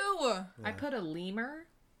too. I put a lemur.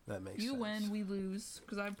 That makes You sense. win, we lose,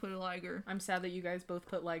 because I put a Liger. I'm sad that you guys both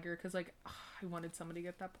put Liger because, like, I wanted somebody to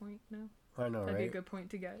get that point. No, I know, that'd be a right? good point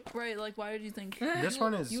to get. Right, like, why did you think? This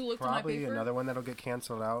one is you looked at my probably paper? another one that'll get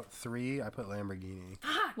canceled out. 3, I put Lamborghini.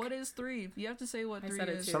 What is 3? You have to say what I 3 said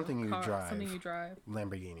it is. too. Something you drive. Something you drive.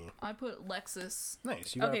 Lamborghini. I put Lexus.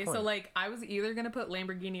 Nice. You got Okay, a so point. like I was either gonna put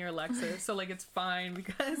Lamborghini or Lexus, so like it's fine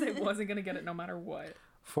because I wasn't gonna get it no matter what.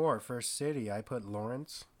 4, for city, I put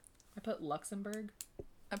Lawrence. I put Luxembourg.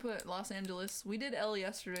 I put Los Angeles. We did L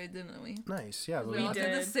yesterday, didn't we? Nice. Yeah. We We all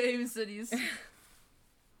did the did. same cities.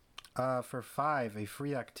 For 5, a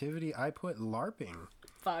free activity, I put LARPing.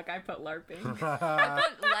 Fuck, I put LARPing. I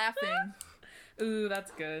put laughing. Ooh,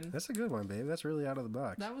 that's good. That's a good one, babe. That's really out of the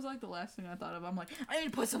box. That was like the last thing I thought of. I'm like, I need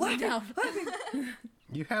to put something down.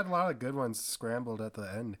 You had a lot of good ones scrambled at the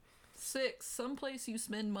end. 6, someplace you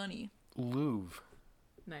spend money. Louvre.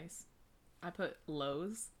 Nice. I put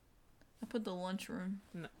Lowe's. I put the lunchroom.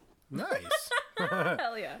 Nice.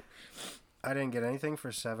 Hell yeah. I didn't get anything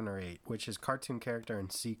for 7 or 8, which is cartoon character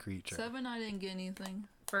and sea creature. 7, I didn't get anything.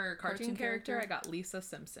 For cartoon Cartoon character, character? I got Lisa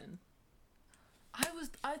Simpson.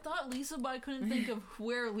 I thought Lisa, but I couldn't think of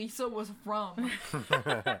where Lisa was from.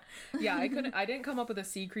 Yeah, I didn't come up with a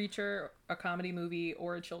sea creature, a comedy movie,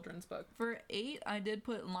 or a children's book. For 8, I did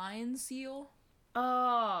put lion seal.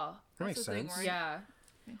 Oh, That makes That's the thing, sense. right? yeah.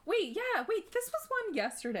 Wait, this was one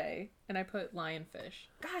yesterday, and I put lionfish.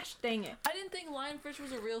 Gosh, dang it. I didn't think lionfish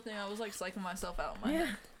was a real thing. I was like psyching myself out in my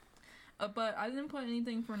head. But I didn't put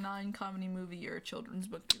anything for 9 comedy movie or children's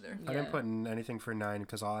book either. I didn't Yeah. put anything for 9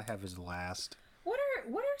 because all I have is last.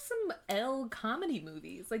 What are some L comedy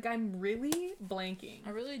movies? Like, I'm really blanking. I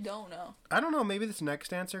really don't know. I don't know. Maybe this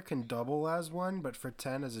next answer can double as one, but for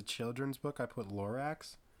 10 as a children's book, I put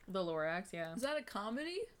Lorax. The Lorax, yeah. Is that a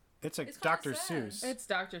comedy? It's a It's kinda Dr. sad. Seuss. It's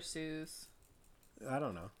Dr. Seuss. I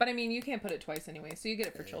don't know. But I mean, you can't put it twice anyway, so you get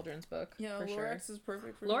it for children's book. Yeah, for Lorax sure. is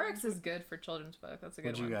perfect for Lorax is good for children's book. That's a good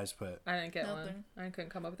What'd one. you guys put? I didn't get one. Nothing. I couldn't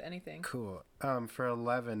come up with anything. Cool. For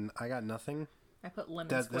 11, I got nothing. I put lemon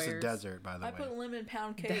This squares. is desert, by the I way. put lemon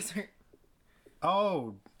pound cake. Desert.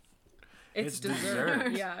 Oh, It's It's dessert.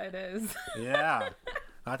 dessert. Yeah, it is. yeah.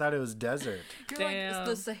 I thought it was desert. You're Damn. like,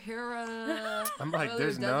 it's the Sahara. I'm like, What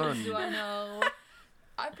there's other deserts none. do I know?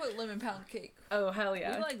 I put lemon pound cake. Oh, hell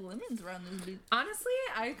yeah. We like lemons around this dude. Honestly,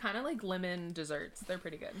 I kind of like lemon desserts. They're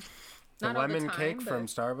pretty good. The Not all lemon time, cake but- from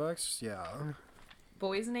Starbucks? Yeah.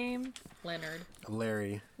 Boy's name? Leonard.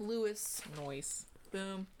 Larry. Lewis. Noise.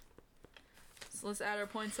 Boom. So let's add our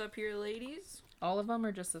points up here, ladies. All of them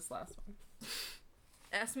or just this last one?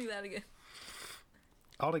 Ask me that again.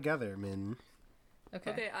 All together, man. Okay.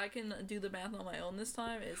 Okay, I can do the math on my own this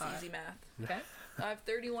time. It's Hot. easy math. Okay. I have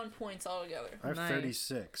 31 points altogether. I have Nice.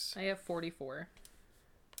 36. I have 44.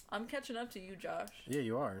 I'm catching up to you, Josh. Yeah,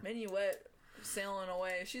 you are. Minuet sailing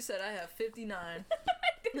away. She said I have 59.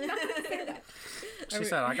 She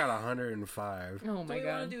said I got 105. Oh Do my we want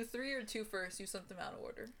god. to do 3 or 2 first? Do something out of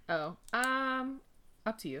order. Oh.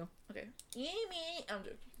 Up to you. Okay. I'm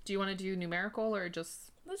joking. Do you want to do numerical or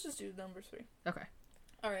just Let's just do number 3. okay?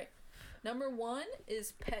 All right. Number 1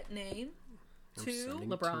 is pet name. I'm 2 sending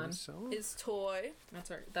to LeBron. myself. is toy.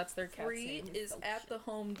 That's their cat's 3 name. is at the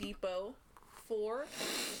Home Depot. 4,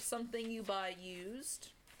 something you buy used.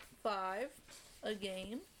 5, a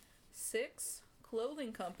game. 6,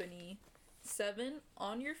 clothing company. 7,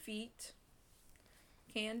 on your feet.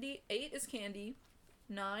 Candy. 8 is candy.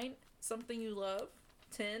 9, something you love.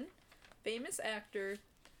 10, famous actor.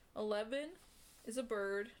 11 is a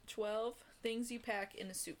bird. 12, things you pack in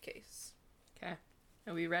a suitcase. Okay.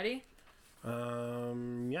 Are we ready?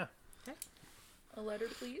 Yeah. A letter,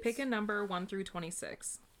 please. Pick a number 1 through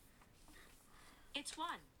 26. It's 1.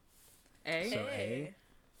 A. So Hey.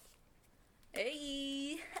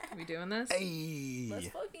 Hey. Are we doing this? Hey. Let's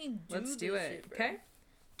fucking do Let's do this it. shit, bro. Okay.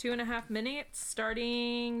 2.5 minutes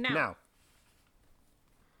starting now. Now.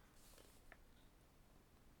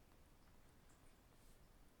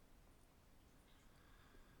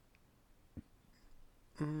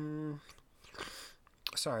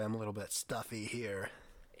 Sorry, I'm a little bit stuffy here.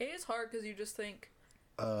 It is hard because you just think.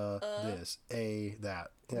 This, that.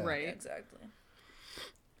 Yeah. Right. Yeah, exactly.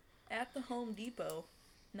 At the Home Depot.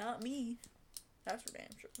 Not me. That's for damn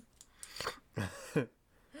sure.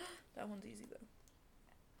 That one's easy though.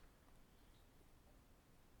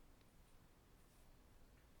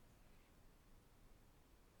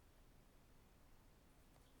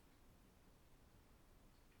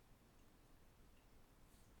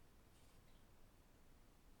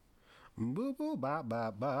 Boo boo bop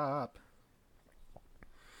bop bop.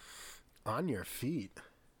 On your feet.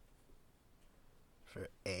 For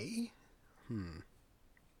A?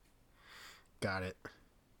 Got it.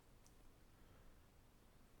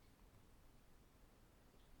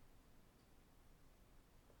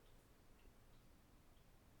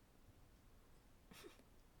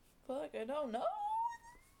 Fuck, I don't know.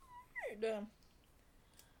 Damn.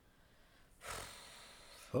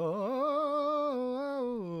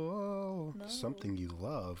 Oh, No. something you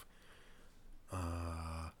love.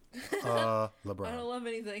 LeBron. I don't love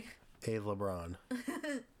anything. A LeBron.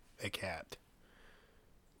 A cat.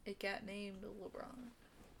 A cat named LeBron.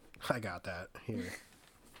 I got that. Here.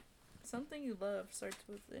 Something you love starts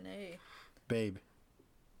with an A. Babe.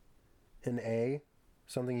 An A?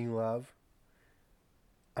 Something you love?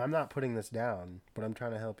 I'm not putting this down, but I'm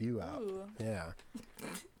trying to help you out. Ooh. Yeah.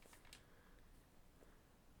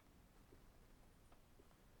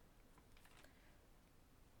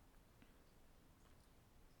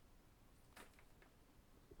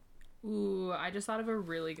 Ooh, I just thought of a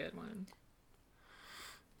really good one.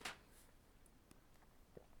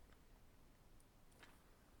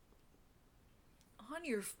 On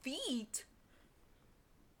your feet?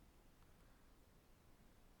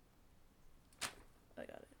 I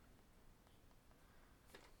got it.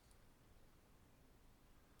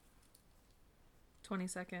 $20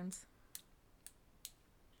 seconds.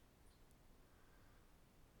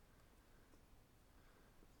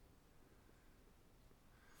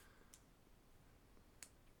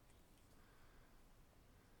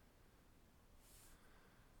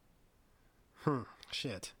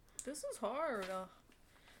 Shit. This is hard.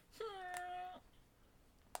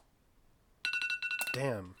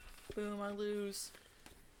 Damn. Boom, I lose.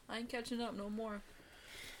 I ain't catching up no more.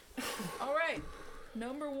 Alright.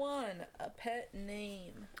 Number 1, a pet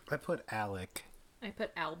name. I put Alec. I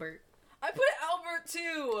put Albert. I put Albert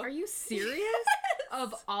too. Are you serious?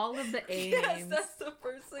 Of all of the A Yes, names. that's the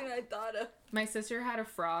first thing I thought of. My sister had a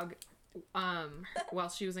frog while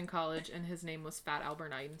she was in college, and his name was Fat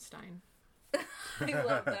Albert Einstein. I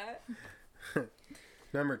love that.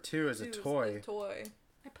 Number 2 is a Dude, it's toy. a toy.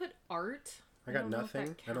 I put art. I got don't know if that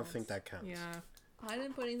nothing. I don't think counts. that counts. Yeah. I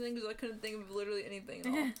didn't put anything because I couldn't think of literally anything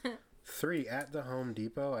at all. 3, at the Home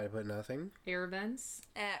Depot. I put nothing. Air vents.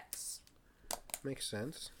 Axe. Makes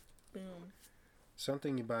sense. Boom.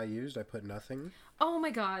 Something you buy used. I put nothing. Oh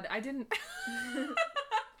my god, I didn't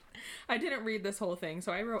I didn't read this whole thing,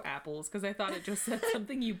 so I wrote apples because I thought it just said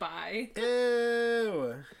something you buy.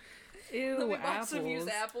 Ew. Ew, Let me buy apples. some used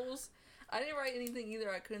apples. I didn't write anything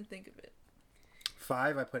either. I couldn't think of it.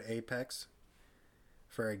 5, I put Apex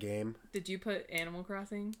for a game. Did you put Animal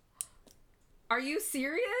Crossing? Are you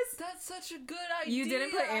serious? That's such a good idea. You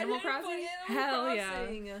didn't put Animal I didn't put Crossing? Animal Hell yeah.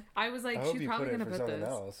 Crossing. I was like, I hope she's you probably put it gonna for put something this.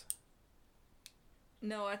 else.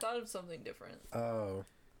 No, I thought of something different. Oh.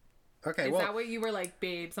 Okay, Is well. that what you were like,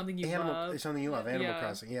 babe? Something you love? Something you love. Animal Yeah.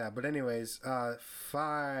 Crossing. Yeah, but anyways,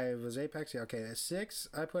 5 was Apex. Yeah, okay. 6,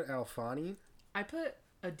 I put Alfani. I put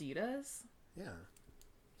Adidas, Yeah.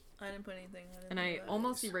 I didn't put anything. and I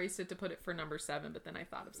almost erased it to put it for number 7, but then I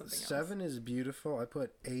thought of something 7 is beautiful. I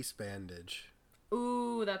put Ace Bandage. else.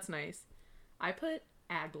 Ooh, that's nice. I put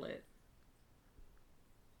Aglet.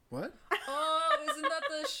 What? Oh, isn't that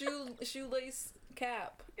the shoelace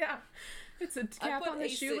cap? Yeah. It's a cap put on the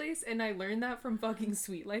A6. shoelace, and I learned that from fucking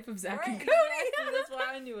Sweet Life of Zach and Right, Cody. exactly. That's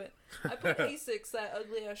why I knew it. I put A6, that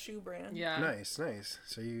ugly ass shoe brand. Yeah. Nice, nice.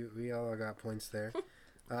 So we all got points there.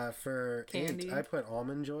 For Candy. 8, I put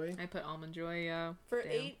Almond Joy. I put Almond Joy, yeah. For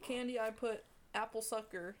Damn. 8 candy, I put apple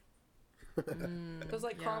sucker. Those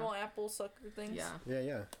like yeah. caramel apple sucker things. Yeah. Yeah.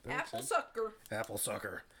 That makes Apple sense. sucker. Apple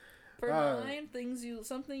sucker. For Uh, 9,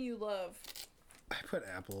 something you love. I put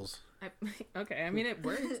apples. Okay, I mean, it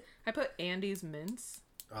works. I put Andy's Mints.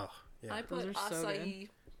 Oh, yeah. I put Those are so acai.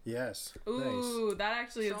 Yes. Nice. Ooh, that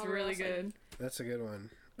actually is Strawberry really acai. good. That's a good one.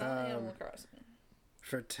 Not Animal Crossing.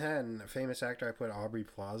 For 10, famous actor, I put Aubrey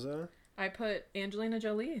Plaza. I put Angelina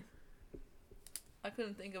Jolie. I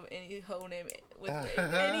couldn't think of any hoe name with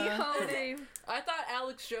Any hoe name. I thought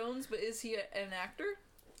Alex Jones, but is he an actor?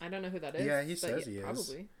 I don't know who that is. Yeah, he but says he is.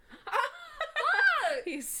 Probably.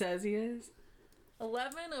 He says he is.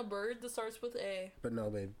 11, a bird that starts with A. But no,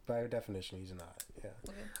 babe. By definition, he's not. Yeah.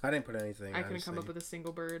 Okay. I didn't put anything. I couldn't come up with a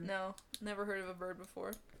single bird. No, never heard of a bird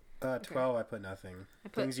before. 12, I put nothing. I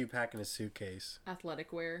put Things you pack in a suitcase.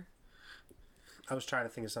 athletic wear. I was trying to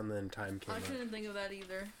think of something and time came I up. couldn't think of that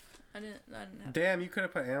either. I didn't have Damn, you could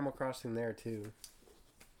have put Animal Crossing there too.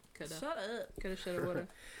 Coulda. Shut up. Coulda, shoulda, woulda.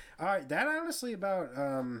 All right, that honestly about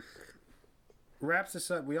wraps this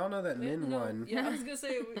up. We all know that Min No, won. Yeah, I was gonna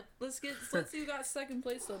say let's see who got second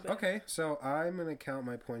place though. Ben. Okay, so I'm gonna count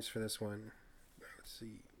my points for this one. Let's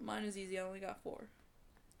see. Mine is easy. I only got 4.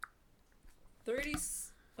 30.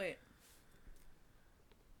 Wait.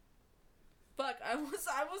 Fuck! I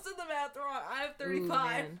was in the math wrong. I have 35. Ooh,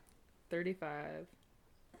 man. 35.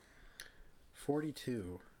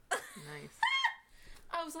 42. Nice.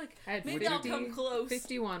 I I was like, I had maybe I'll come close.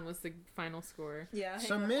 51 was the final score. Yeah.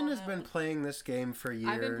 So Min has been playing this game for years.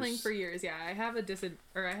 I've been playing for years. Yeah, I have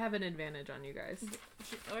I have an advantage on you guys.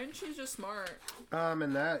 And she's just smart.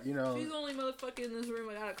 And that, you know. She's the only motherfucker in this room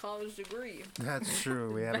that got a college degree. That's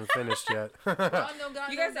true. We haven't finished yet. You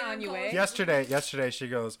guys are on your way. Yesterday she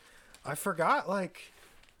goes, I forgot, like,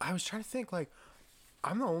 I was trying to think, like,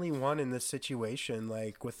 I'm the only one in this situation,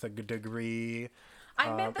 like, with a degree.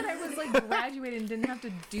 I meant that I was, like, graduated and didn't have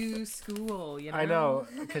to do school, you know? I know,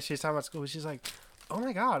 because she's talking about school. She's like, oh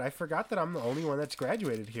my god, I forgot that I'm the only one that's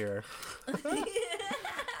graduated here.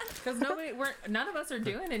 Because none of us are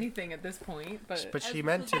doing anything at this point. But she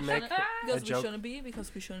meant to make a joke.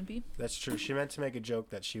 Because we shouldn't be. That's true. She meant to make a joke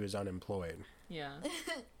that she was unemployed. Yeah.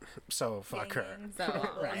 So fuck her. So,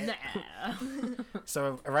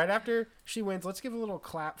 So right after she wins, let's give a little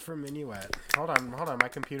clap for Minuet. Hold on, my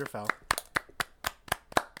computer fell.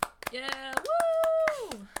 Yeah,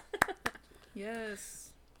 woo! Yes.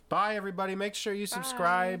 Bye, everybody. Make sure you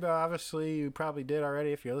subscribe. Obviously, you probably did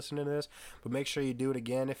already if you're listening to this, but make sure you do it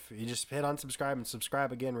again. If you just hit unsubscribe and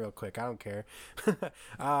subscribe again real quick. I don't care.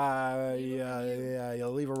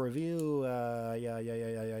 You'll leave a review.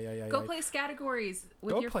 Go play Scattergories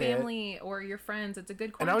with your family or your friends. It's a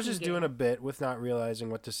good And I was just game. doing a bit with not realizing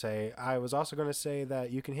what to say. I was also going to say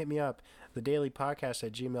that you can hit me up,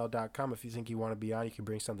 thedailypodcast@gmail.com. If you think you want to be on, you can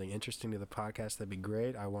bring something interesting to the podcast. That'd be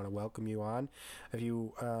great. I want to welcome you on. If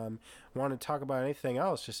you want to talk about anything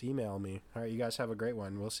else, just email me. All right, you guys have a great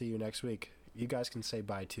one. We'll see you next week. You guys can say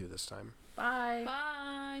bye too this time. Bye. Bye.